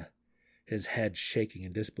Brisa, his head shaking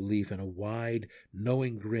in disbelief, and a wide,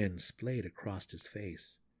 knowing grin splayed across his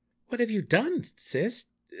face. "What have you done, sis?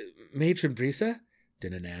 Matron Brisa?"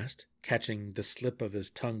 Dinnan asked, catching the slip of his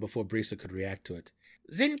tongue before Brisa could react to it.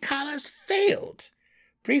 "Zincala's failed,"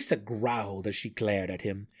 Brisa growled as she glared at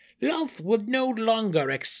him. "Loth would no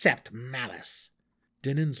longer accept malice."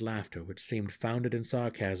 Dinnan's laughter, which seemed founded in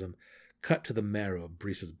sarcasm, cut to the marrow of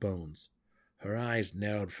Brisa's bones. Her eyes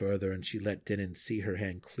narrowed further, and she let Dinnan see her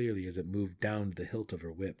hand clearly as it moved down to the hilt of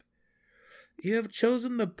her whip. "You have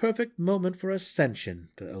chosen the perfect moment for ascension,"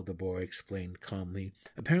 the elder boy explained calmly,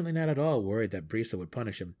 apparently not at all worried that Brisa would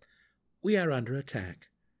punish him. "We are under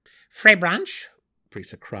attack." "Freybranch,"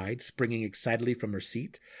 Brisa cried, springing excitedly from her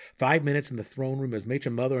seat. 5 minutes in the throne room as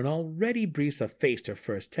matron mother, and already Brisa faced her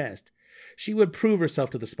first test. She would prove herself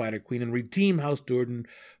to the Spider Queen and redeem House Do'Urden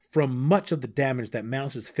from much of the damage that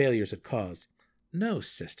Malice's failures had caused. "No,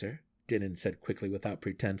 sister," Dinnan said quickly without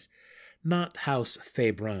pretense. "Not House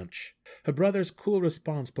Freybranch." Her brother's cool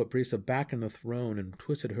response put Brisa back on the throne and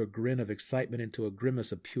twisted her grin of excitement into a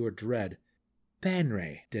grimace of pure dread.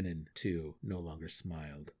 "Banray," Dinnan, too, no longer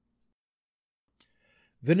smiled.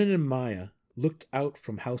 Vinan and Maya looked out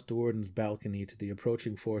from House Do'Urden's balcony to the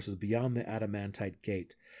approaching forces beyond the adamantite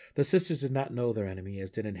gate. The sisters did not know their enemy,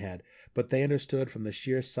 as Dinnan had, but they understood from the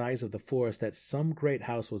sheer size of the force that some great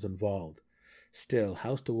house was involved. Still,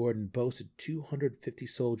 House Do'Urden boasted 250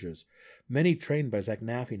 soldiers, many trained by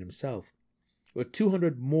Zaknaffian himself, with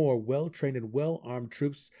 200 more well-trained and well-armed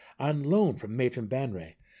troops on loan from Matron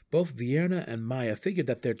Banray. Both Vierna and Maya figured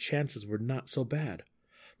that their chances were not so bad.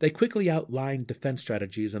 They quickly outlined defense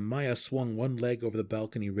strategies, and Maya swung one leg over the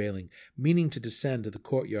balcony railing, meaning to descend to the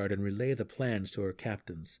courtyard and relay the plans to her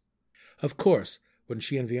captains. Of course, when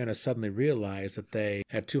she and Vierna suddenly realized that they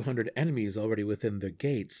had 200 enemies already within their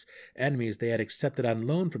gates, enemies they had accepted on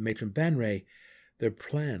loan from Matron Banray, their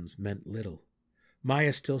plans meant little.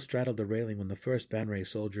 Maya still straddled the railing when the first Banray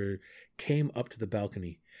soldier came up to the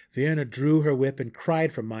balcony. Vierna drew her whip and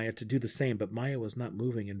cried for Maya to do the same, but Maya was not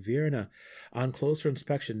moving, and Vierna, on closer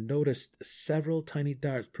inspection, noticed several tiny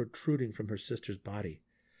darts protruding from her sister's body.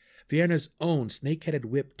 Vierna's own snake-headed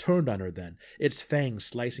whip turned on her then, its fangs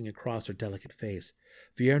slicing across her delicate face.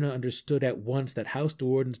 Vierna understood at once that House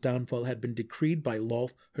Do'Urden's downfall had been decreed by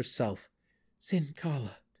Lolth herself.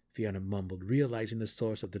 "Zincala," Vierna mumbled, realizing the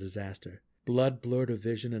source of the disaster. Blood blurred her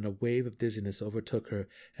vision, and a wave of dizziness overtook her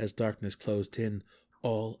as darkness closed in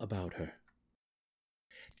all about her.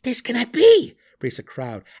 "This cannot be!" Brisa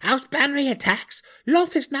cried. "House Banray attacks!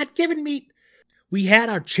 Lolth has not given me—" "We had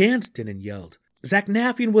our chance," Dinnan yelled.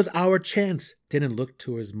 "Zaknaffian was our chance." Dinnan looked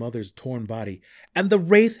to his mother's torn body. "And the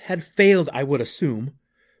Wraith had failed, I would assume."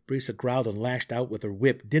 Brisa growled and lashed out with her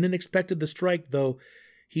whip. Dinnan expected the strike, though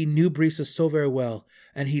he knew Brisa so very well,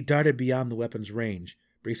 and he darted beyond the weapon's range.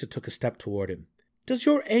 Brisa took a step toward him. "Does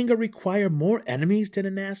your anger require more enemies?"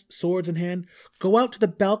 Dinnan asked, swords in hand. "Go out to the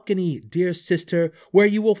balcony, dear sister, where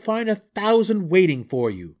you will find 1,000 waiting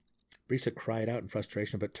for you." Brisa cried out in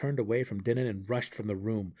frustration, but turned away from Dinnan and rushed from the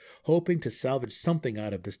room, hoping to salvage something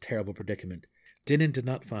out of this terrible predicament. Dinnan did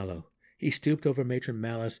not follow. He stooped over Matron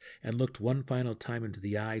Malice and looked one final time into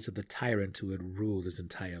the eyes of the tyrant who had ruled his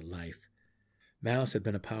entire life. Malice had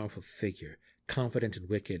been a powerful figure, confident and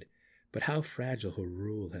wicked, but how fragile her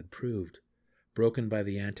rule had proved, broken by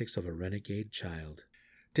the antics of a renegade child.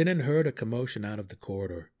 Dinnan heard a commotion out of the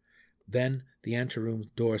corridor. Then the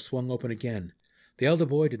anteroom door swung open again. The elder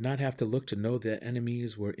boy did not have to look to know that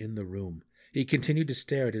enemies were in the room. He continued to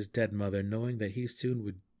stare at his dead mother, knowing that he soon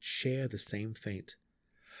would share the same fate.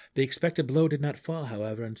 The expected blow did not fall,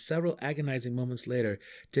 however, and several agonizing moments later,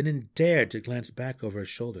 Dinnan dared to glance back over his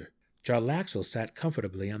shoulder. Jarlaxle sat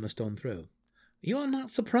comfortably on the stone throne. "You are not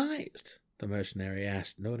surprised?" the mercenary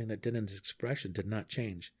asked, noting that Dinnan's expression did not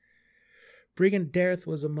change. "Brigand Dareth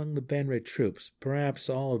was among the Banray troops, perhaps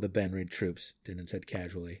all of the Banray troops," Dinnan said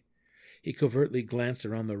casually. He covertly glanced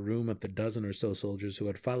around the room at the dozen or so soldiers who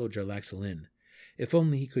had followed Jarlaxle in. If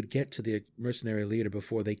only he could get to the mercenary leader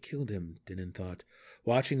before they killed him, Dinnan thought.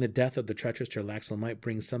 Watching the death of the treacherous Jarlaxle might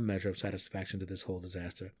bring some measure of satisfaction to this whole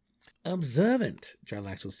disaster. "Observant,"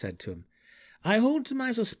 Jarlaxle said to him. "I hold to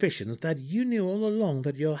my suspicions that you knew all along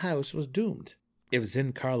that your house was doomed." "If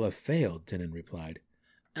Zincala failed," Dinnan replied.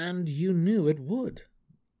 "And you knew it would?"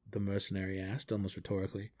 the mercenary asked, almost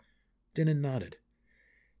rhetorically. Dinnan nodded.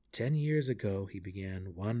 10 years ago, he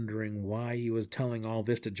began, wondering why he was telling all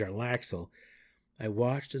this to Jarlaxle, I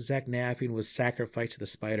watched as Zaknaffian was sacrificed to the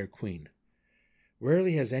Spider Queen.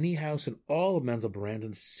 Rarely has any house in all of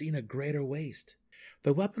Menzelbranden seen a greater waste.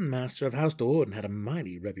 The weapon master of House Doorden had a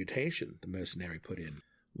mighty reputation, the mercenary put in.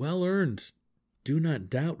 Well earned, do not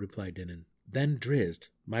doubt, replied Dinin. Then Drizzt,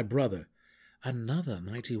 my brother, another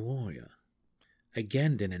mighty warrior.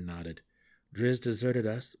 Again Dinin nodded. Drizzt deserted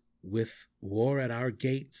us, with war at our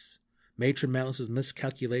gates. Matron Malice's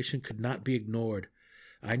miscalculation could not be ignored.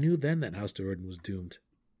 I knew then that House Doorden was doomed.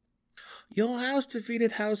 Your house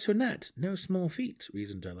defeated House Hunnet, no small feat,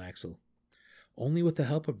 reasoned Jarlaxle. Only with the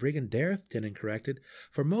help of Brigand Dareth, Dinin corrected.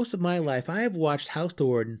 For most of my life I have watched House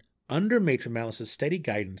Doorden, under Matron Malice's steady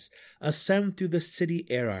guidance, ascend through the city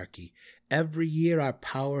hierarchy. Every year our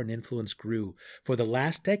power and influence grew. For the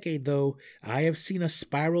last decade, though, I have seen us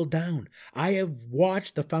spiral down. I have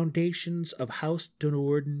watched the foundations of House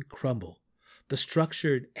Doorden crumble. The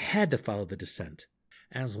structure had to follow the descent.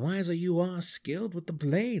 As wise as you are skilled with the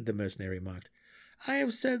blade, the mercenary remarked. I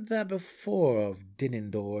have said that before of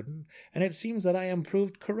Dinin Doorden, and it seems that I am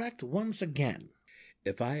proved correct once again.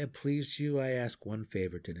 If I have pleased you, I ask one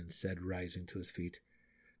favor, Dinin said, rising to his feet.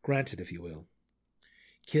 Granted, if you will.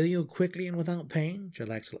 Kill you quickly and without pain?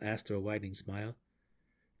 Jarlaxle asked through a widening smile.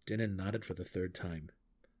 Dinin nodded for the third time.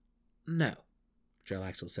 No,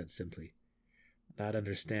 Jarlaxle said simply. Not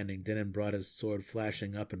understanding, Dinin brought his sword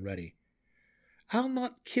flashing up and ready. I'll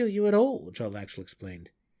not kill you at all, Jarlaxle explained.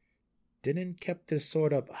 Dinin kept his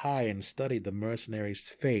sword up high and studied the mercenary's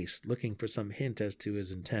face, looking for some hint as to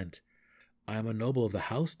his intent. I am a noble of the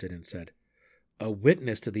house, Dinin said. A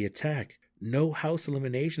witness to the attack. No house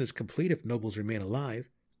elimination is complete if nobles remain alive.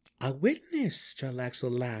 A witness,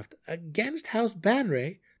 Jarlaxle laughed. Against House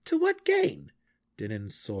Banray? To what gain?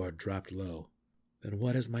 Dinin's sword dropped low. Then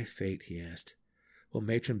what is my fate, he asked. Will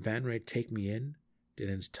Matron Banray take me in?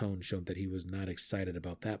 Dinin's tone showed that he was not excited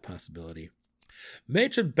about that possibility.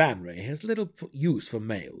 Matron Banray has little use for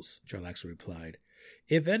males, Jarlaxle replied.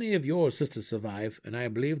 If any of your sisters survive, and I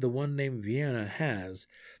believe the one named Vienna has,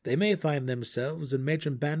 they may find themselves in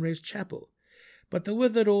Matron Banray's chapel. But the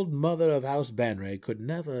withered old mother of House Banray could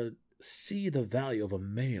never see the value of a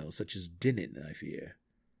male such as Dinin, I fear.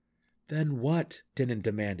 Then what? Dinin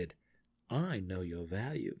demanded. I know your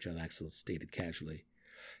value, Jarlaxle stated casually.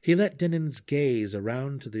 He let Dinin's gaze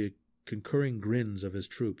around to the concurring grins of his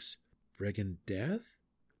troops. Brigand Dareth?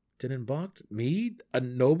 Dinin balked. Me, a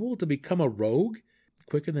noble, to become a rogue?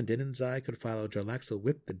 Quicker than Dinin's eye could follow, Jarlaxle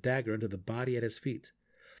whipped the dagger into the body at his feet.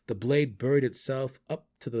 The blade buried itself up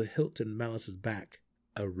to the hilt in Malice's back.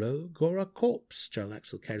 A rogue or a corpse,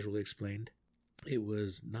 Jarlaxle casually explained. It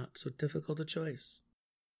was not so difficult a choice.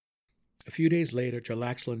 A few days later,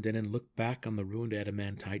 Jarlaxle and Dinin looked back on the ruined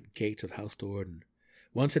adamantite gate of House Doorden.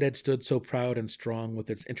 Once it had stood so proud and strong with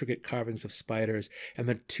its intricate carvings of spiders and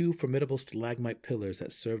the two formidable stalagmite pillars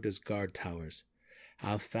that served as guard towers.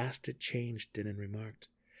 How fast it changed, Dinin remarked.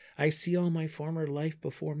 I see all my former life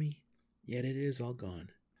before me, yet it is all gone.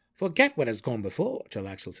 Forget what has gone before,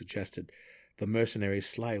 Jarlaxle suggested. The mercenary's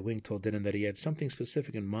sly wink told Dinin that he had something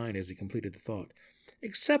specific in mind as he completed the thought.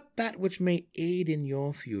 Except that which may aid in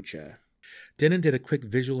your future. Dinin did a quick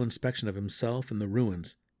visual inspection of himself and the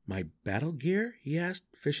ruins. My battle gear? He asked,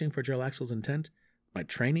 fishing for Jarlaxle's intent. My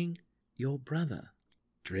training? Your brother.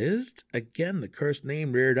 Drizzt? Again the cursed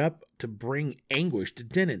name reared up to bring anguish to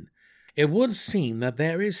Dinin. It would seem that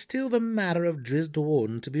there is still the matter of Drizzt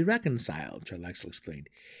Doorden to be reconciled, Jarlaxle explained.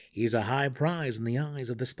 He's a high prize in the eyes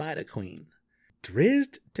of the Spider Queen.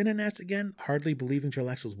 Drizzt? Dinin asked again, hardly believing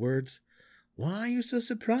Jarlaxle's words. Why are you so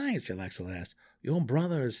surprised? Jarlaxle asked. Your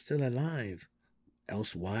brother is still alive.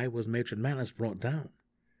 Else why was Matron Malice brought down?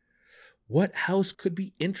 What house could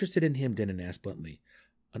be interested in him? Dinin asked bluntly.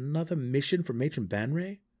 Another mission for Matron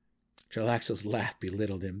Banray? Jarlaxle's laugh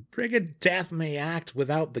belittled him. Brigand Dareth may act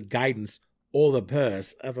without the guidance or the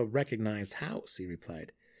purse of a recognized house, he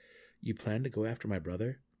replied. You plan to go after my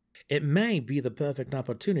brother? It may be the perfect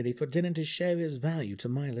opportunity for Dinin to show his value to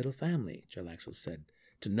my little family, Jarlaxle said,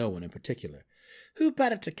 to no one in particular. Who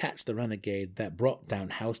better to catch the renegade that brought down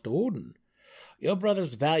House Doorden? Your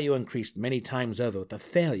brother's value increased many times over with the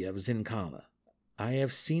failure of Zinkala. I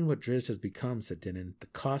have seen what Drizzt has become, said Dinin. The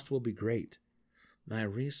cost will be great. My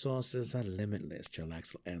resources are limitless,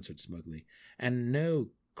 Jarlaxle answered smugly, and no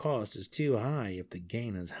cost is too high if the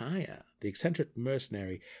gain is higher. The eccentric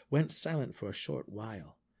mercenary went silent for a short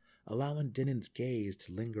while, allowing Dinin's gaze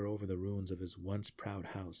to linger over the ruins of his once proud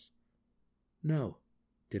house. No,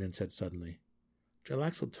 Dinin said suddenly.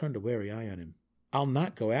 Jarlaxle turned a wary eye on him. I'll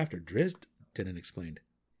not go after Drizzt, Dinin explained.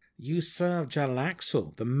 You serve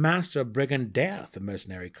Jarlaxle, the master of Brigand Dareth, the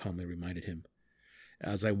mercenary calmly reminded him.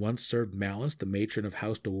 As I once served Malice, the matron of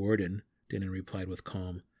House Doorden, Dinin replied with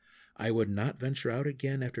calm. I would not venture out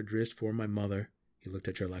again after Drizzt for my mother. He looked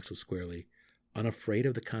at Jarlaxle squarely, unafraid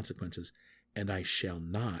of the consequences, and I shall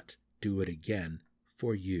not do it again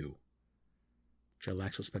for you.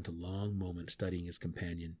 Jarlaxle spent a long moment studying his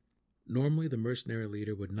companion. Normally the mercenary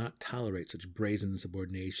leader would not tolerate such brazen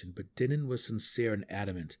insubordination, but Dinnan was sincere and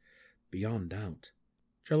adamant, beyond doubt.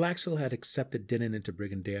 Jarlaxle had accepted Dinnan into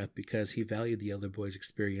Brigandath because he valued the elder boy's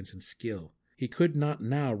experience and skill. He could not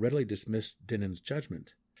now readily dismiss Dinnan's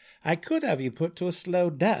judgment. "I could have you put to a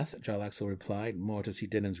slow death," Jarlaxle replied, more to see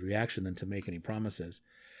Dinnan's reaction than to make any promises.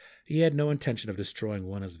 He had no intention of destroying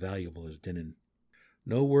one as valuable as Dinnan.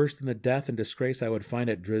 "No worse than the death and disgrace I would find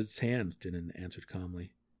at Drizd's hands," Dinnan answered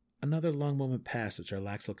calmly. Another long moment passed as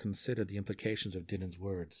Jarlaxle considered the implications of Dinnan's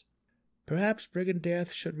words. Perhaps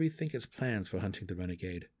Brigandath should rethink its plans for hunting the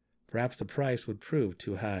renegade. Perhaps the price would prove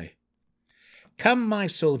too high. "Come, my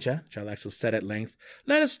soldier," Jarlaxle said at length,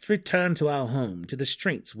 "let us return to our home, to the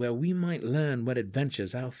streets where we might learn what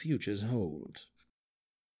adventures our futures hold."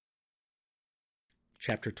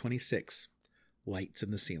 Chapter 26. Lights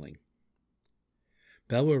in the Ceiling.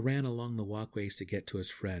 Belwer ran along the walkways to get to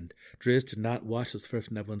his friend. Drizzt did not watch the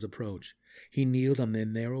Svirfneblins approach. He kneeled on the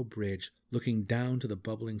narrow bridge, looking down to the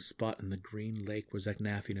bubbling spot in the green lake where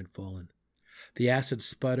Zaknaffian had fallen. The acid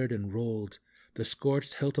sputtered and rolled. The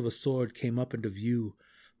scorched hilt of a sword came up into view,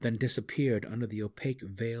 then disappeared under the opaque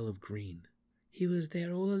veil of green. "He was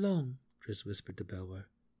there all along," Drizzt whispered to Belwer.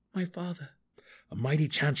 "My father." "A mighty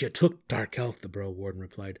chance you took, Dark Elf," the Borough Warden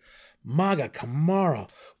replied. "MAGGA CAMMARA!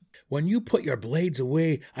 When you put your blades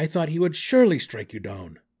away, I thought he would surely strike you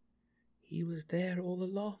down." "He was there all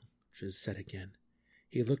along," Drizzt said again.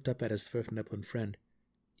 He looked up at his Svirfneblin friend.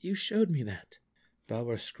 "You showed me that."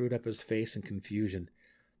 Belwer screwed up his face in confusion.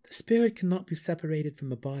 "The spirit cannot be separated from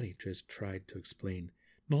the body," Drizzt tried to explain.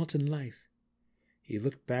 "Not in life." He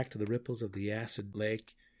looked back to the ripples of the acid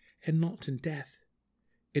lake, "and not in death.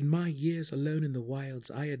 In my years alone in the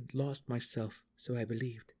wilds, I had lost myself, so I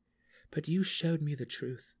believed. But you showed me the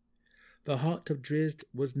truth. The heart of Drizzt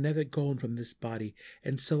was never gone from this body,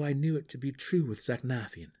 and so I knew it to be true with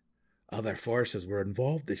Zaknaffian." "Other forces were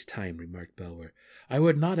involved this time," remarked Belwer. "I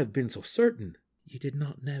would not have been so certain." "You did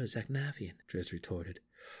not know Zaknaffian," Drizzt retorted.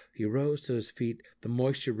 He rose to his feet, the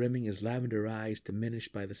moisture rimming his lavender eyes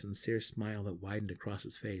diminished by the sincere smile that widened across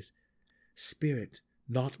his face. "Spirit,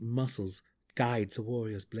 not muscles, guides a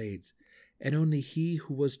warrior's blades, and only he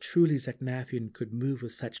who was truly Zaknaffian could move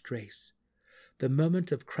with such grace. The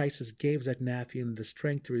moment of crisis gave Zaknaffian the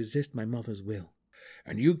strength to resist my mother's will."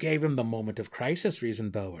 "And you gave him the moment of crisis,"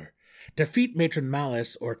 reasoned Belwer. "Defeat Matron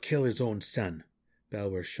Malice or kill his own son."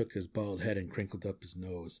 Belwer shook his bald head and crinkled up his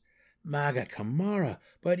nose. "MAGGA CAMMARA,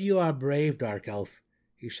 but you are brave, Dark Elf."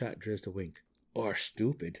 He shot Drizzt a wink. "Or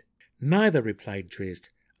stupid." "Neither," replied Drizzt.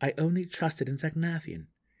 "I only trusted in Zaknaffian."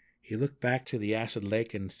 He looked back to the acid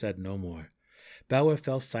lake and said no more. Belwer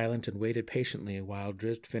fell silent and waited patiently while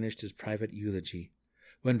Drizzt finished his private eulogy.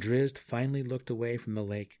 When Drizzt finally looked away from the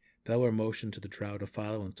lake, Belwer motioned to the drow to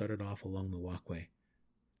follow and started off along the walkway.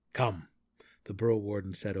 "Come," the Borough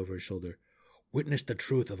Warden said over his shoulder. "Witness the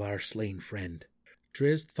truth of our slain friend."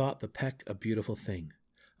 Drizzt thought the peck a beautiful thing,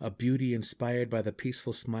 a beauty inspired by the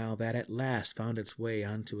peaceful smile that at last found its way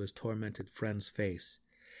onto his tormented friend's face.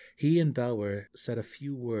 He and Belwer said a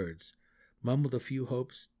few words, mumbled a few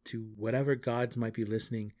hopes to whatever gods might be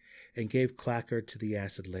listening, and gave Clacker to the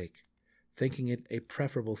acid lake, thinking it a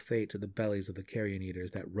preferable fate to the bellies of the carrion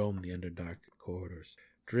eaters that roamed the underdark corridors.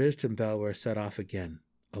 Drizzt and Belwer set off again,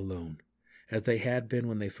 alone, as they had been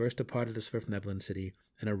when they first departed the Svirfneblin city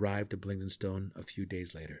and arrived at Blingdenstone a few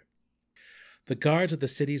days later. The guards at the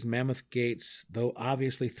city's mammoth gates, though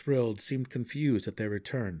obviously thrilled, seemed confused at their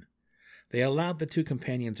return. They allowed the two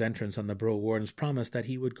companions entrance on the Borough Warden's promise that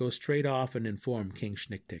he would go straight off and inform King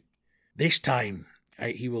Schnicktick. "This time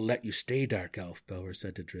he will let you stay, Dark Elf," Belwer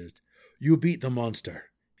said to Drizzt. "You beat the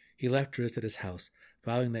monster." He left Drizzt at his house,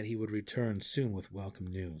 vowing that he would return soon with welcome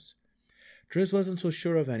news. Drizzt wasn't so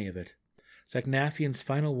sure of any of it. Zaknaffian's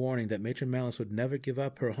final warning that Matron Malice would never give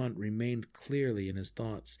up her hunt remained clearly in his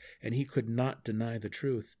thoughts, and he could not deny the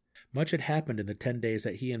truth. Much had happened in the 10 days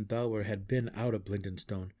that he and Belwer had been out of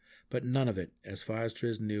Blingdenstone, but none of it, as far as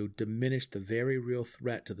Drizzt knew, diminished the very real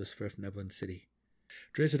threat to the Svirfneblin city.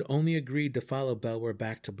 Drizzt had only agreed to follow Belwer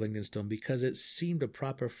back to Blingdenstone because it seemed a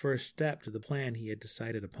proper first step to the plan he had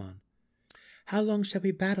decided upon. "How long shall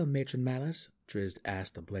we battle, Matron Malice?" Drizzt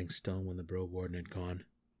asked the blank stone when the Borough Warden had gone.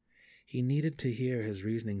 He needed to hear his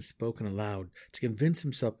reasoning spoken aloud to convince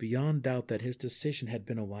himself beyond doubt that his decision had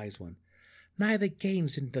been a wise one. "Neither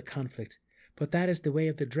gains in the conflict, but that is the way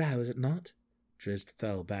of the drow, is it not?" Drizzt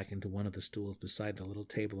fell back into one of the stools beside the little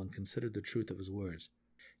table and considered the truth of his words.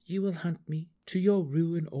 "You will hunt me, to your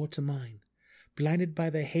ruin or to mine. blinded by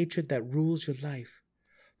the hatred that rules your life.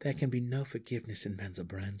 There can be no forgiveness in Menzel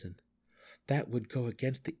Branson. That would go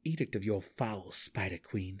against the edict of your foul Spider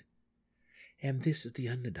Queen. And this is the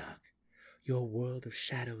Underdark, your world of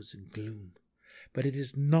shadows and gloom. But it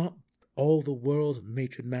is not all the world,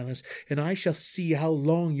 Matron Malice, and I shall see how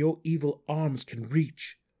long your evil arms can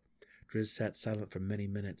reach. Drizzt sat silent for many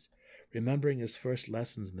minutes, remembering his first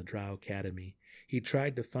lessons in the Drow Academy. He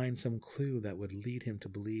tried to find some clue that would lead him to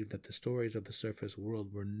believe that the stories of the surface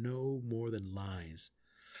world were no more than lies.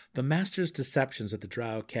 The master's deceptions at the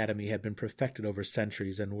Drow Academy had been perfected over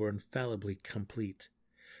centuries and were infallibly complete.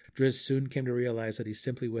 Drizzt soon came to realize that he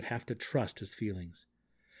simply would have to trust his feelings.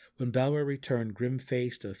 When Belwer returned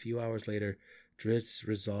grim-faced a few hours later, Drizzt's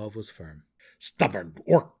resolve was firm. "Stubborn,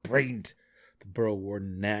 orc-brained!" The Burrow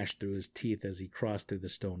Warden gnashed through his teeth as he crossed through the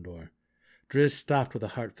stone door. Drizzt stopped with a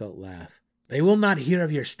heartfelt laugh. "They will not hear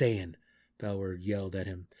of your staying," Belwer yelled at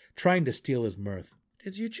him, trying to steal his mirth.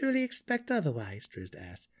 "Did you truly expect otherwise?" Drizzt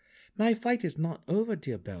asked. "My fight is not over,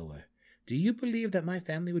 dear Belwer. Do you believe that my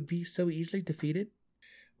family would be so easily defeated?"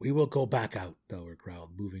 "We will go back out," Belwer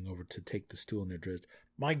growled, moving over to take the stool near Drizzt.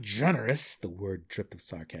 "My generous," the word dripped of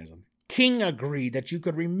sarcasm, "king agreed that you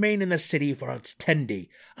could remain in the city for its 10-day.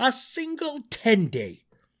 A single 10-day.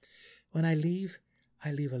 "When I leave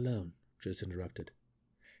alone," Drizzt interrupted.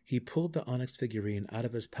 He pulled the onyx figurine out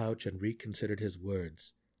of his pouch and reconsidered his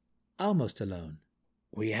words. "Almost alone."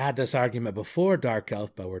 "We had this argument before, Dark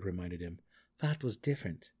Elf," Belward reminded him. "That was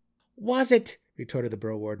different." "Was it?" retorted the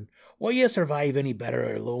Burrow Warden. "Will you survive any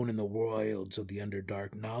better alone in the wilds of the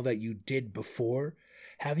Underdark now that you did before?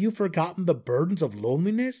 Have you forgotten the burdens of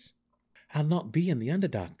loneliness?" "I'll not be in the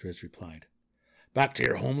Underdark," Drizzt replied. "Back to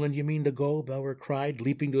your homeland, you mean to go?" Belwer cried,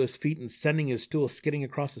 leaping to his feet and sending his stool skidding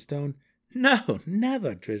across the stone. "No,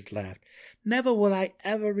 never," Drizzt laughed. "Never will I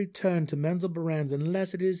ever return to Menzel Branson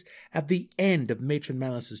unless it is at the end of Matron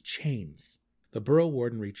Malice's chains." The Burrow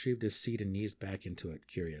Warden retrieved his seat and eased back into it,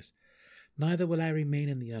 curious. "Neither will I remain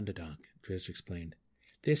in the Underdark," Drizzt explained.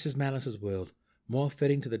 "This is Malice's world, more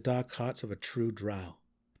fitting to the dark hearts of a true drow."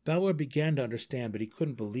 Belwer began to understand, but he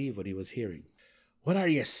couldn't believe what he was hearing. "What are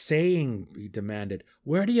you saying?" he demanded.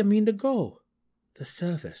 "Where do you mean to go?" "The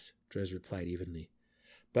surface," Drizzt replied evenly.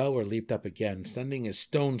 Belwer leaped up again, sending his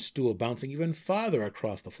stone stool bouncing even farther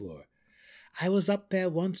across the floor. "I was up there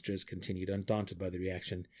once," Drizzt continued, undaunted by the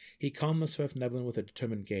reaction. He calmed the Svirfneblin with a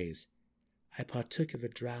determined gaze. "I partook of a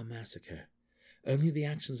drow massacre. Only the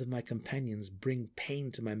actions of my companions bring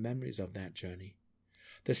pain to my memories of that journey.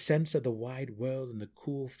 The sense of the wide world and the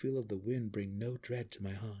cool feel of the wind bring no dread to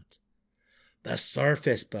my heart." "The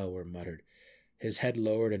surface," Belwer muttered, his head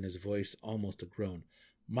lowered and his voice almost a groan.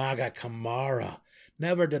 "MAGGA CAMMARA!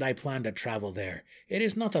 Never did I plan to travel there. It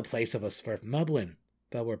is not the place of a Svirfneblin."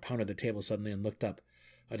 Belwer pounded the table suddenly and looked up,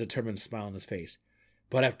 a determined smile on his face.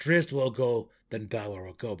 "But if Drizzt will go, then Belwer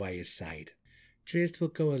will go by his side." "Drizzt will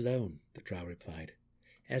go alone," the drow replied.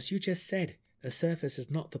 "As you just said, the surface is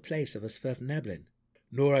not the place of a Svirfneblin."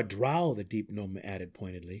 "Nor a drow," the deep gnome added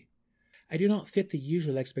pointedly. "I do not fit the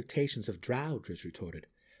usual expectations of drow," Drizzt retorted.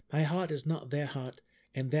 "My heart is not their heart,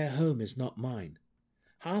 and their home is not mine.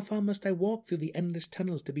 How far must I walk through the endless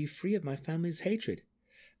tunnels to be free of my family's hatred?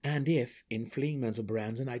 And if, in fleeing Menzel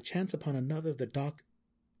Branson, I chance upon another of the dark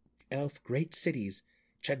elf great cities,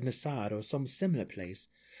 Chednasad or some similar place,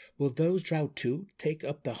 will those drow too take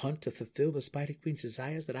up the hunt to fulfill the Spider Queen's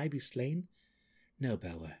desires that I be slain? No,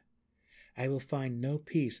 Belwer. I will find no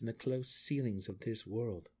peace in the close ceilings of this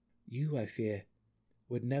world. You, I fear,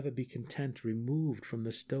 would never be content removed from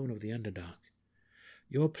the stone of the Underdark.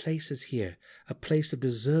 Your place is here, a place of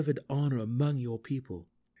deserved honor among your people."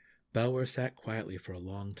 Belwer sat quietly for a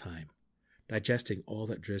long time, digesting all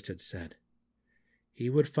that Drizzt had said. He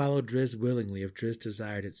would follow Drizzt willingly if Drizzt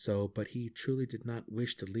desired it so, but he truly did not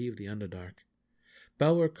wish to leave the Underdark.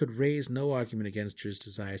 Belwer could raise no argument against Drizzt's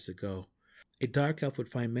desires to go. A dark elf would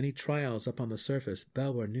find many trials up on the surface,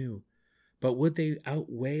 Belwer knew, but would they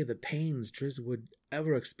outweigh the pains Drizzt would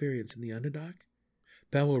ever experience in the Underdark?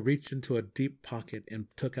 Belwer reached into a deep pocket and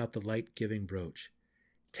took out the light-giving brooch.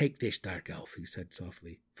 "Take this, dark elf," he said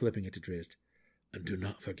softly, flipping it to Drizzt, "and do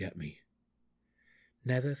not forget me."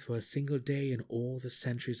 "Never for a single day in all the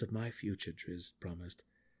centuries of my future," Drizzt promised.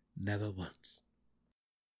 "Never once."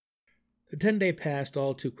 The 10-day passed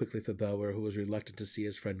all too quickly for Belwer, who was reluctant to see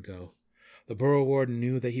his friend go. The Burrow Warden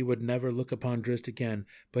knew that he would never look upon Drizzt again,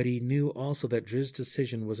 but he knew also that Drizzt's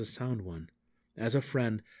decision was a sound one. As a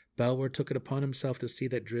friend, Belwer took it upon himself to see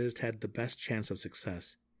that Drizzt had the best chance of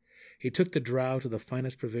success. He took the drow to the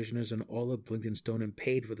finest provisioners in all of Blingdenstone and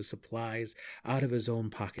paid for the supplies out of his own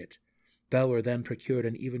pocket. Belwer then procured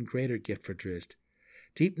an even greater gift for Drizzt.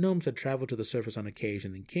 Deep Gnomes had traveled to the surface on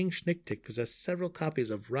occasion, and King Schnicktick possessed several copies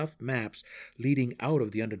of rough maps leading out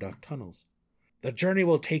of the Underdark tunnels. "The journey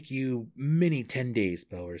will take you many 10 days,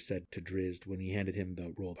 Belwer said to Drizzt when he handed him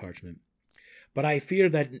the roll of parchment. "But I fear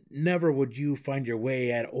that never would you find your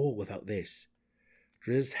way at all without this."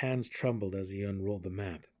 Drizzt's hands trembled as he unrolled the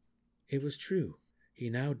map. It was true. He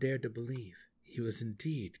now dared to believe. He was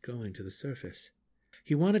indeed going to the surface.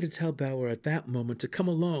 He wanted to tell Belwer at that moment to come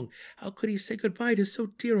along. How could he say goodbye to so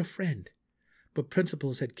dear a friend? But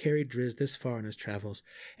principles had carried Drizzt this far in his travels,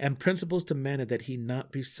 and principles demanded that he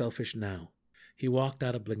not be selfish now. He walked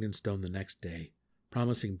out of Blingdenstone the next day,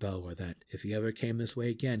 promising Belwer that if he ever came this way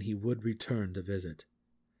again, he would return to visit.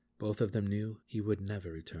 Both of them knew he would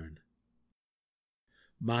never return.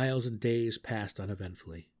 Miles and days passed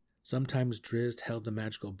uneventfully. Sometimes Drizzt held the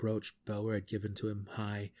magical brooch Belwer had given to him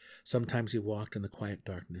high. Sometimes he walked in the quiet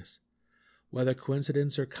darkness. Whether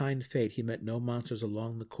coincidence or kind fate, he met no monsters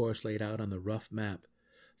along the course laid out on the rough map.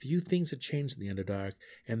 Few things had changed in the Underdark,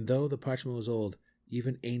 and though the parchment was old,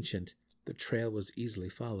 even ancient, the trail was easily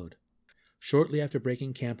followed. Shortly after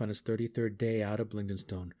breaking camp on his 33rd day out of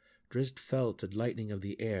Blingdenstone, Drizzt felt a lightening of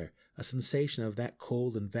the air, a sensation of that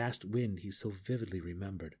cold and vast wind he so vividly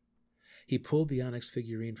remembered. He pulled the onyx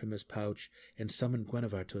figurine from his pouch and summoned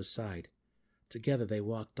Guenhwyvar to his side. Together they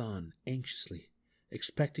walked on, anxiously,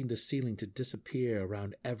 expecting the ceiling to disappear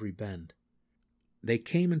around every bend. They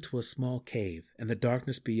came into a small cave, and the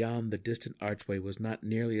darkness beyond the distant archway was not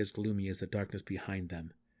nearly as gloomy as the darkness behind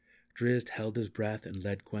them. Drizzt held his breath and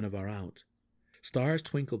led Guenhwyvar out. Stars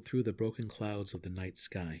twinkled through the broken clouds of the night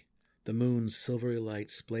sky. The moon's silvery light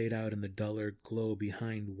splayed out in the duller glow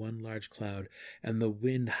behind one large cloud, and the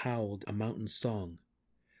wind howled a mountain song.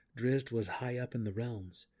 Drizzt was high up in the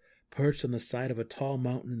realms, perched on the side of a tall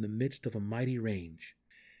mountain in the midst of a mighty range.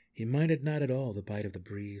 He minded not at all the bite of the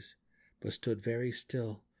breeze, but stood very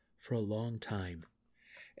still for a long time,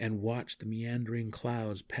 and watched the meandering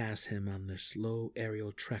clouds pass him on their slow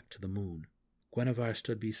aerial trek to the moon. Guenhwyvar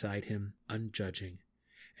stood beside him, unjudging,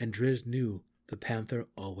 and Drizzt knew the panther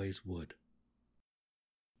always would.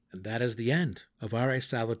 And that is the end of R.A.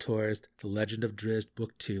 Salvatore's The Legend of Drizzt,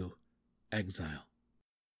 Book 2, Exile.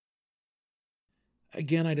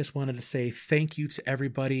 Again, I just wanted to say thank you to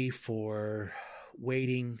everybody for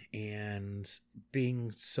waiting and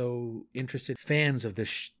being so interested fans of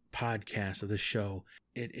this podcast, of this show.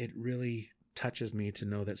 It really touches me to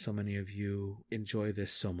know that so many of you enjoy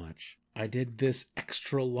this so much. I did this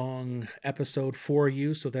extra long episode for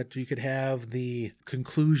you so that you could have the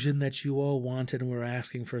conclusion that you all wanted and were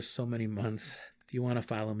asking for so many months. If you want to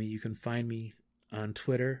follow me, you can find me on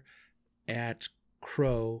Twitter at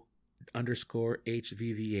Crowe_HVVH.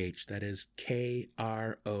 That is KROWE_HVVH.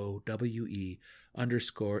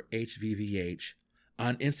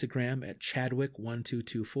 On Instagram at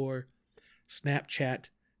Chadwick1224. Snapchat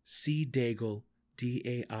CDaigle,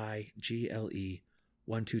 DAIGLE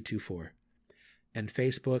 1224, and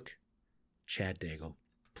Facebook, Chad Daigle.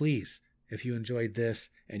 Please, if you enjoyed this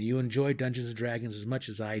and you enjoy Dungeons and Dragons as much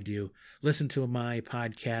as I do, listen to my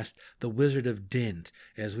podcast, The Wizard of Dint,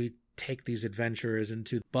 as we take these adventurers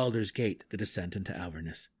into Baldur's Gate, the descent into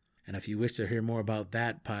Avernus. And if you wish to hear more about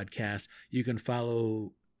that podcast, you can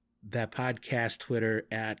follow that podcast Twitter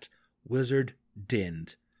at Wizard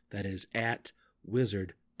Dint. That is at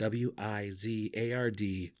Wizard,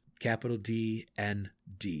 WIZARD, capital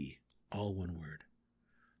DND, all one word.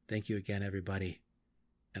 Thank you again, everybody,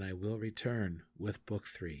 and I will return with Book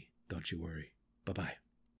 3. Don't you worry. Bye-bye.